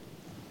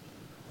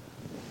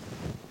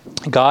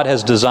 God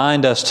has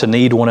designed us to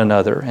need one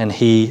another, and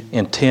He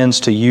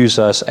intends to use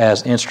us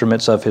as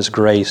instruments of His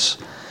grace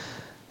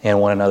in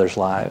one another's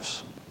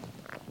lives.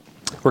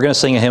 We're going to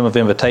sing a hymn of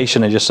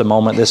invitation in just a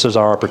moment. This is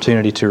our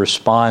opportunity to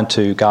respond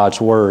to God's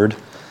Word.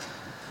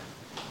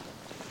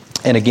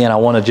 And again, I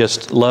want to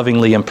just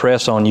lovingly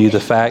impress on you the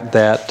fact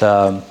that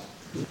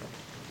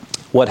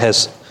what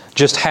has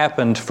just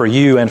happened for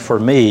you and for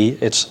me,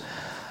 it's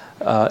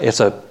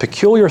a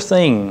peculiar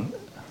thing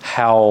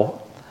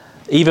how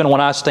even when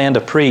I stand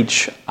to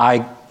preach,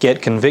 I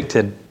get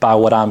convicted by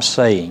what I'm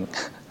saying.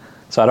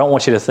 So I don't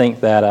want you to think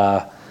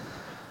that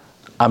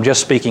I'm just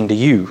speaking to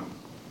you.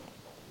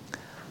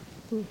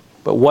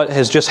 But what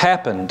has just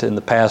happened in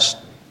the past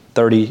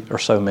 30 or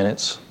so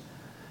minutes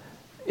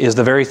is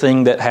the very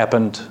thing that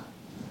happened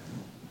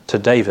to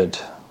David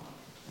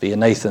via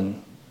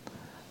Nathan,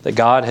 that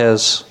God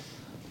has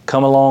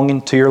come along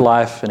into your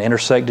life and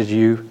intersected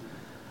you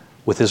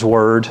with His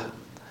Word,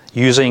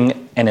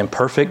 using an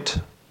imperfect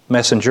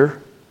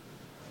messenger,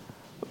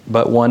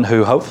 but one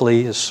who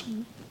hopefully has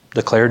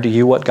declared to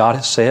you what God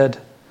has said.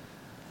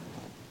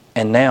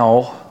 And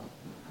now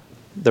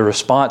the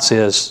response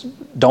is,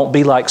 don't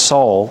be like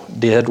Saul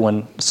did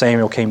when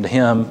Samuel came to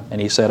him and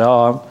he said,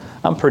 oh,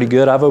 I'm pretty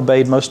good. I've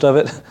obeyed most of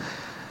it.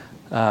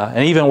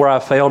 And even where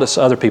I've failed, it's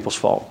other people's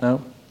fault.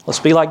 No, let's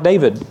be like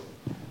David.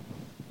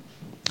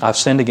 I've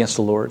sinned against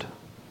the Lord.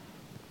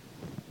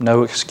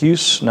 No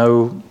excuse,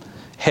 no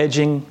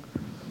hedging,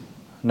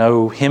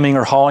 no hemming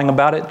or hawing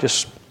about it.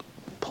 Just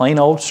plain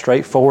old,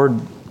 straightforward.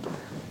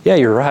 Yeah,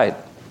 you're right.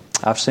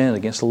 I've sinned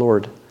against the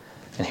Lord.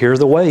 And here are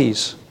the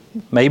ways.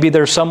 Maybe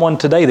there's someone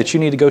today that you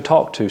need to go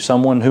talk to,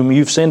 someone whom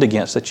you've sinned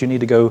against that you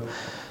need to go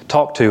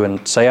talk to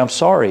and say, I'm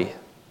sorry.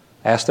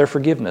 Ask their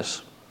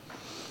forgiveness.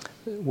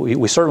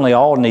 We certainly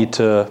all need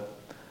to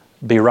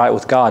be right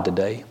with God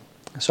today.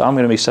 So I'm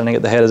going to be standing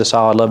at the head of this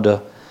aisle. I'd love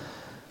to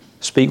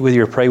speak with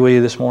you or pray with you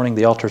this morning.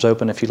 The altar's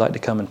open if you'd like to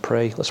come and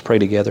pray. Let's pray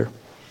together.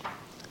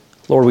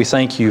 Lord, we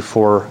thank you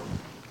for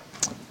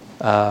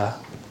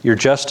your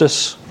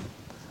justice.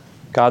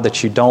 God,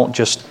 that you don't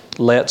just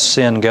let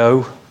sin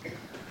go.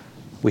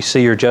 We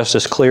see your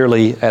justice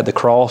clearly at the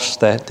cross,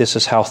 that this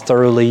is how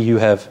thoroughly you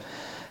have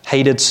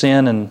hated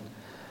sin and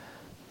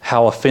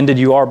how offended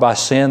you are by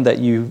sin, that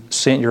you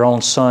sent your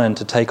own Son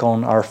to take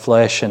on our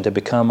flesh and to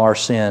become our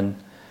sin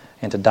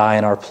and to die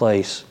in our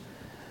place.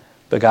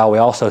 But God, we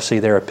also see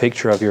there a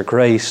picture of your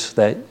grace,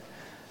 that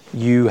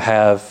you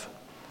have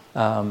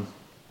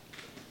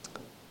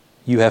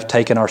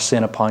taken our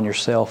sin upon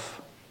yourself.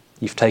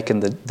 You've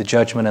taken the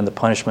judgment and the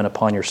punishment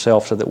upon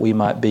yourself so that we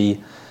might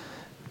be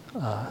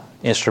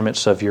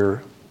instruments of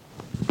your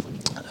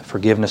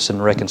forgiveness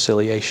and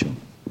reconciliation,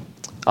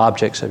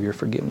 objects of your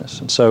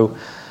forgiveness. And so,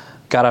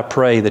 God, I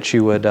pray that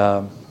you would,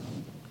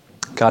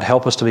 God,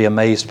 help us to be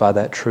amazed by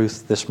that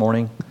truth this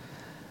morning.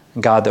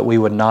 And God, that we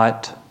would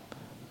not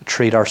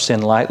treat our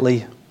sin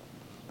lightly,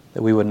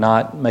 that we would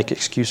not make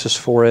excuses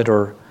for it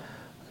or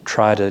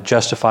try to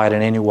justify it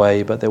in any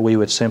way, but that we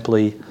would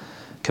simply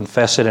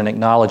confess it and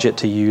acknowledge it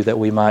to you, that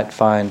we might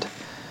find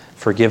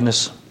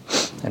forgiveness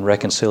and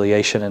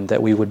reconciliation, and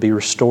that we would be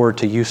restored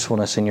to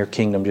usefulness in your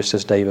kingdom, just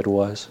as David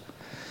was.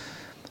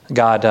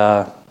 God,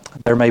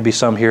 there may be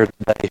some here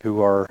today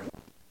who are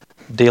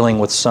dealing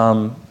with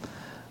some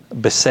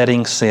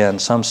besetting sin,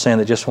 some sin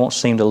that just won't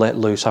seem to let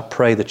loose. I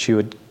pray that you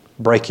would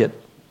break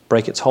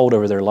its hold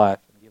over their life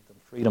and give them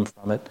freedom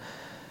from it.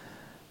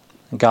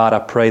 And God, I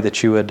pray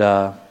that you would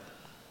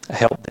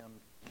help them,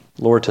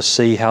 Lord, to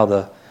see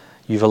how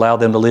you've allowed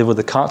them to live with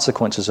the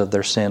consequences of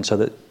their sin so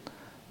that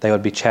they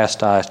would be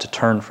chastised to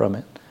turn from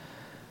it.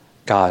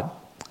 God,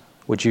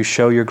 would you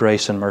show your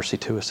grace and mercy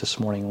to us this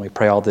morning? And we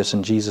pray all this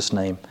in Jesus'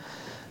 name.